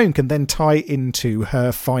on the phone can then tie into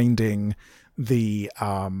her finding the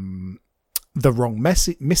wrong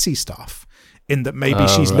Missy stuff, in that maybe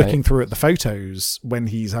she's looking through at the photos when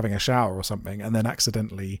he's having a shower or something, and then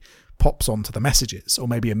accidentally pops onto the messages, or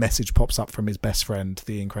maybe a message pops up from his best friend,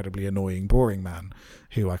 the incredibly annoying, boring man,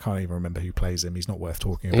 who I can't even remember who plays him. He's not worth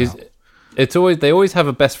talking about. They always have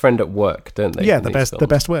a best friend at work, don't they? Yeah, the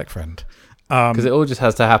best work friend. Because it all just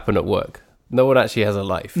has to happen at work. No one actually has a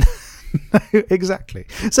life. No, exactly.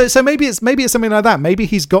 So maybe it's something like that. Maybe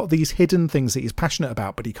he's got these hidden things that he's passionate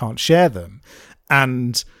about, but he can't share them,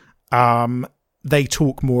 and they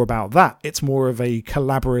talk more about that. It's more of a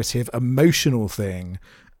collaborative, emotional thing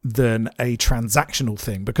than a transactional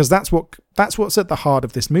thing, because that's what's at the heart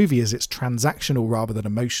of this movie. Is it's transactional rather than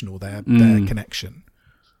emotional. Their connection.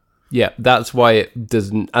 Yeah, that's why it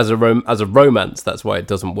doesn't, as a romance, that's why it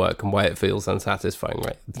doesn't work and why it feels unsatisfying,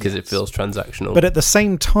 right? Because it feels transactional. But at the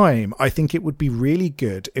same time, I think it would be really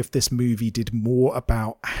good if this movie did more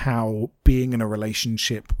about how being in a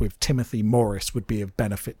relationship with Timothy Morris would be of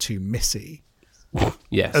benefit to Missy.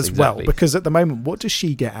 Yes, as exactly. well, because at the moment, what does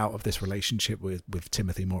she get out of this relationship with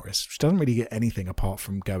Timothy Morris? She doesn't really get anything apart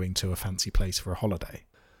from going to a fancy place for a holiday.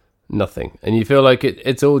 Nothing. And you feel like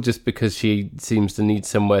it's all just because she seems to need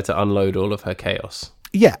somewhere to unload all of her chaos.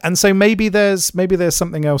 Yeah, and so maybe there's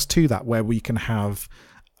something else to that, where we can have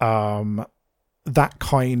that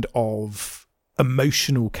kind of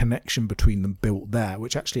emotional connection between them built there,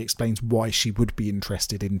 which actually explains why she would be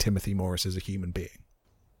interested in Timothy Morris as a human being.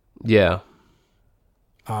 Yeah.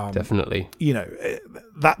 Definitely. You know,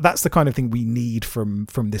 that's the kind of thing we need from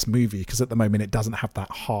this movie, because at the moment it doesn't have that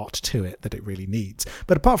heart to it that it really needs.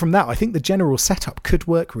 But apart from that, I think the general setup could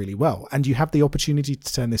work really well, and you have the opportunity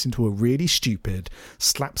to turn this into a really stupid,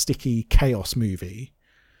 slapsticky chaos movie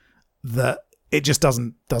that it just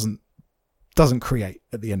doesn't create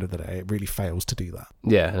at the end of the day. It really fails to do that.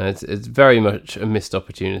 Yeah, and it's very much a missed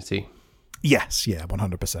opportunity. Yes, yeah,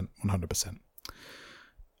 100%.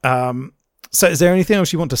 So is there anything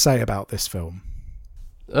else you want to say about this film?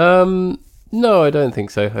 No, I don't think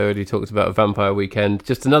so. I already talked about Vampire Weekend.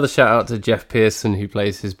 Just another shout out to Jeff Pearson, who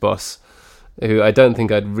plays his boss, who I don't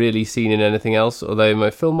think I'd really seen in anything else, although my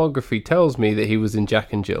filmography tells me that he was in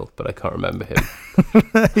Jack and Jill, but I can't remember him.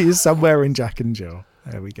 He's somewhere in Jack and Jill.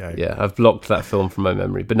 There we go. Yeah, I've blocked that film from my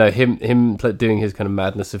memory. But no, him doing his kind of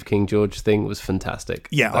Madness of King George thing was fantastic.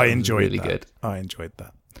 Yeah, I enjoyed really that. Good. I enjoyed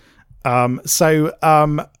that.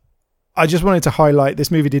 I just wanted to highlight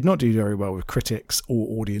this movie did not do very well with critics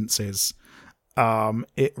or audiences.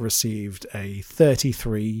 It received a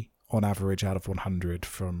 33 on average out of 100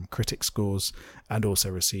 from critic scores, and also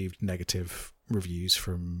received negative reviews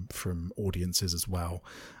from audiences as well,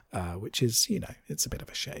 which is, you know, it's a bit of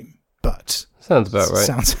a shame. But sounds about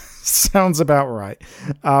right. Sounds about right.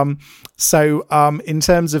 In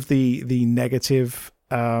terms of the negative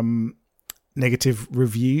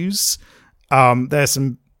reviews, there's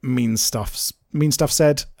some mean stuff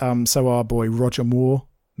said. So our boy Roger Moore,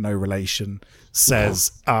 no relation,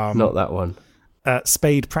 says not that one.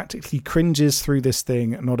 Spade practically cringes through this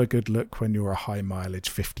thing. Not a good look when you're a high mileage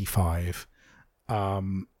 55,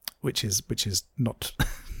 which is not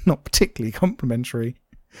particularly complimentary.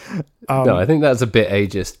 No, I think that's a bit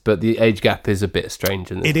ageist, but the age gap is a bit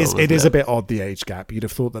strange in this film, It is a bit odd, the age gap. You'd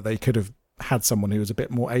have thought that they could have had someone who was a bit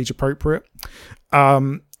more age appropriate.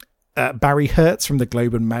 Barry Hertz from the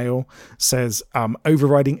Globe and Mail says,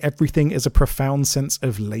 overriding everything is a profound sense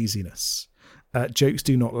of laziness. Jokes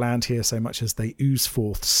do not land here so much as they ooze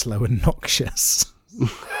forth slow and noxious.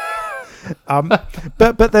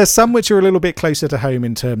 But there's some which are a little bit closer to home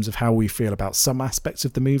in terms of how we feel about some aspects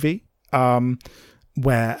of the movie.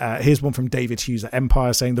 Here's one from David Hughes at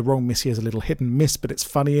Empire saying, the wrong miss here is a little hit and miss, but it's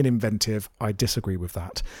funny and inventive. I disagree with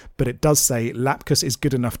that. But it does say Lapkus is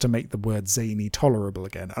good enough to make the word zany tolerable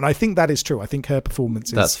again. And I think that is true. I think her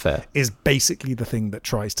performance is basically the thing that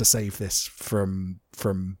tries to save this from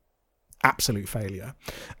absolute failure.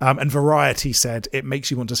 And Variety said it makes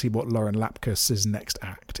you want to see what Lauren Lapkus's next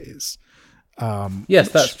act is. Yes,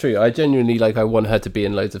 that's true. I genuinely I want her to be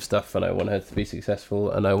in loads of stuff, and I want her to be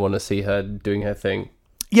successful, and I want to see her doing her thing.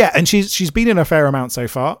 Yeah, and she's been in a fair amount so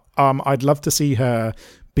far. I'd love to see her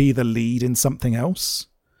be the lead in something else.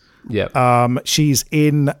 Yeah. She's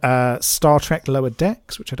in Star Trek Lower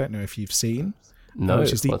Decks, which I don't know if you've seen. No,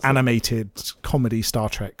 which is the animated comedy Star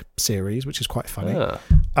Trek series, which is quite funny.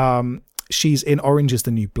 Ah. She's in Orange is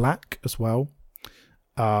the New Black as well.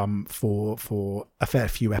 For a fair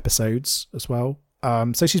few episodes as well.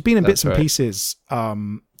 So she's been in bits and pieces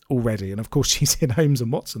already, and of course she's in Holmes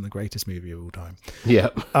and Watson, the greatest movie of all time. Yeah.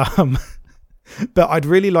 But I'd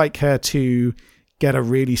really like her to get a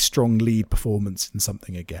really strong lead performance in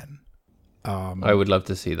something again. I would love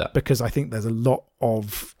to see that, because I think there's a lot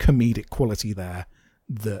of comedic quality there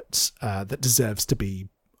that deserves to be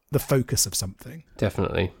the focus of something.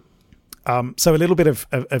 Definitely. So a little bit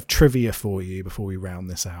of trivia for you before we round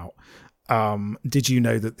this out. Did you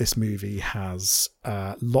know that this movie has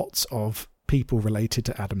lots of people related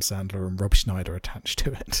to Adam Sandler and Rob Schneider attached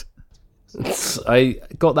to it? I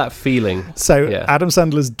got that feeling. So yeah. Adam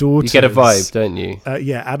Sandler's daughters... You get a vibe, don't you?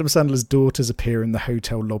 Adam Sandler's daughters appear in the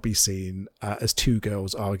hotel lobby scene as two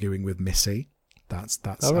girls arguing with Missy. That's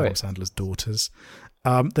Adam Sandler's daughters.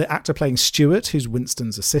 The actor playing Stuart, who's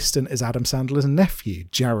Winston's assistant, is Adam Sandler's nephew,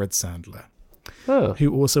 Jared Sandler,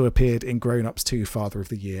 who also appeared in Grown Ups 2, Father of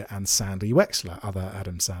the Year, and Sandy Wexler, other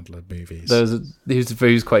Adam Sandler movies. He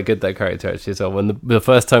was quite good, that character, actually. So when the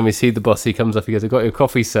first time we see the boss, he comes up, he goes, "I got your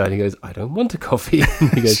coffee, sir." And he goes, "I don't want a coffee." And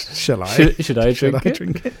he goes, "Shall I? Should I drink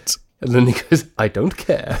it? And then he goes, "I don't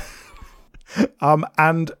care."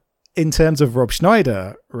 And in terms of Rob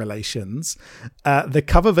Schneider relations, the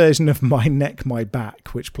cover version of My Neck, My Back,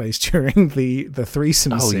 which plays during the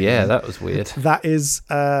threesome scene. Oh, yeah, that was weird. That is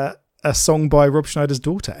a song by Rob Schneider's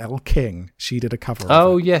daughter, Elle King. She did a cover of it.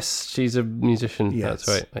 Oh, yes, she's a musician. Yes. That's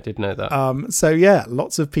right. I did know that. So, yeah,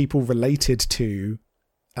 lots of people related to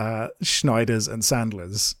Schneiders and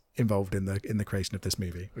Sandlers involved in the creation of this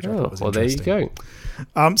movie, which I thought was well, interesting. There you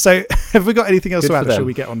go. So have we got anything else Good to add, for or shall them.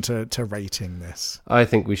 we get on to rating this? I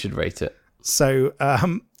think we should rate it. So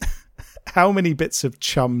how many bits of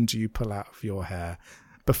chum do you pull out of your hair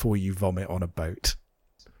before you vomit on a boat?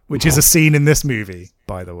 Which is a scene in this movie,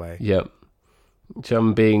 by the way. Yep.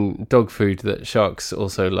 Chum being dog food that sharks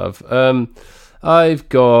also love. I've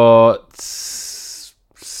got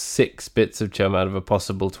 6 bits of chum out of a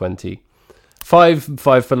possible 20. 5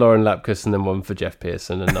 for Lauren Lapkus and then 1 for Jeff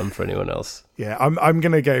Pearson and none for anyone else. Yeah, I'm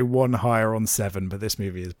going to go 1 higher on 7, but this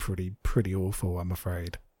movie is pretty awful, I'm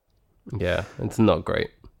afraid. Yeah, it's not great.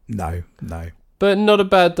 No. But not a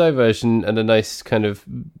bad diversion and a nice kind of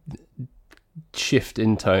shift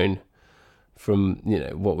in tone from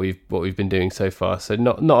what we've been doing so far. So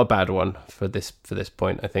not a bad one for this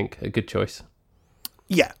point. I think a good choice.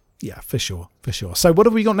 Yeah, for sure. So what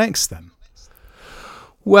have we got next then?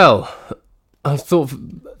 Well, I thought of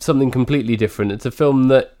something completely different. It's a film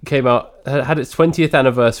that came out, had its 20th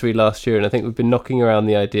anniversary last year, and I think we've been knocking around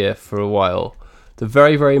the idea for a while. It's a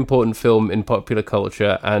very, very important film in popular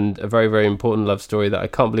culture and a very, very important love story that I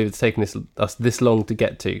can't believe it's taken us this long to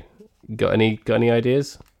get to. Got any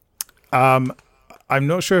ideas? I'm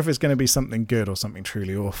not sure if it's going to be something good or something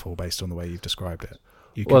truly awful based on the way you've described it.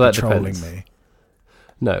 You could be trolling me.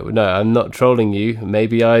 No, I'm not trolling you.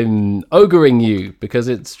 Maybe I'm ogering you because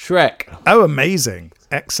it's Shrek. Oh, amazing.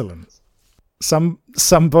 Excellent.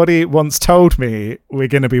 Somebody once told me we're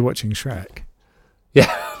going to be watching Shrek.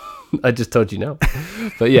 Yeah, I just told you now.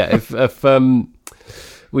 But yeah, if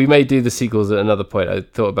we may do the sequels at another point. I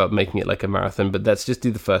thought about making it like a marathon, but let's just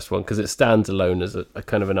do the first one because it stands alone as a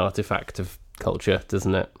kind of an artifact of culture,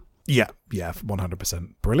 doesn't it? Yeah,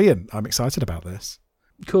 100%. Brilliant. I'm excited about this.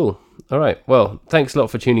 Cool. All right. Well, thanks a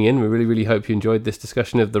lot for tuning in. We really, really hope you enjoyed this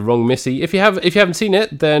discussion of The Wrong Missy. If you haven't seen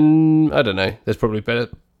it, then I don't know. There's probably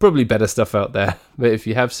better stuff out there. But if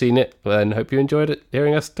you have seen it, then hope you enjoyed it.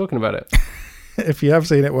 Hearing us talking about it. If you have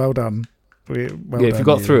seen it, well done. If you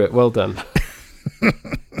got through it, well done.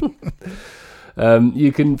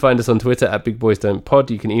 You can find us on Twitter at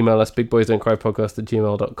BigBoysDon'tPod. You can email us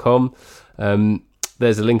bigboysdon'tcrypodcast@gmail.com.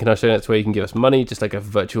 There's a link in our show notes where you can give us money, just like a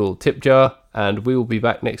virtual tip jar. And we will be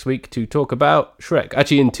back next week to talk about Shrek.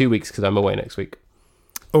 Actually, in 2 weeks, because I'm away next week.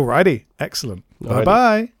 Alrighty. Excellent. Alrighty.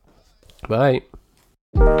 Bye-bye. Bye.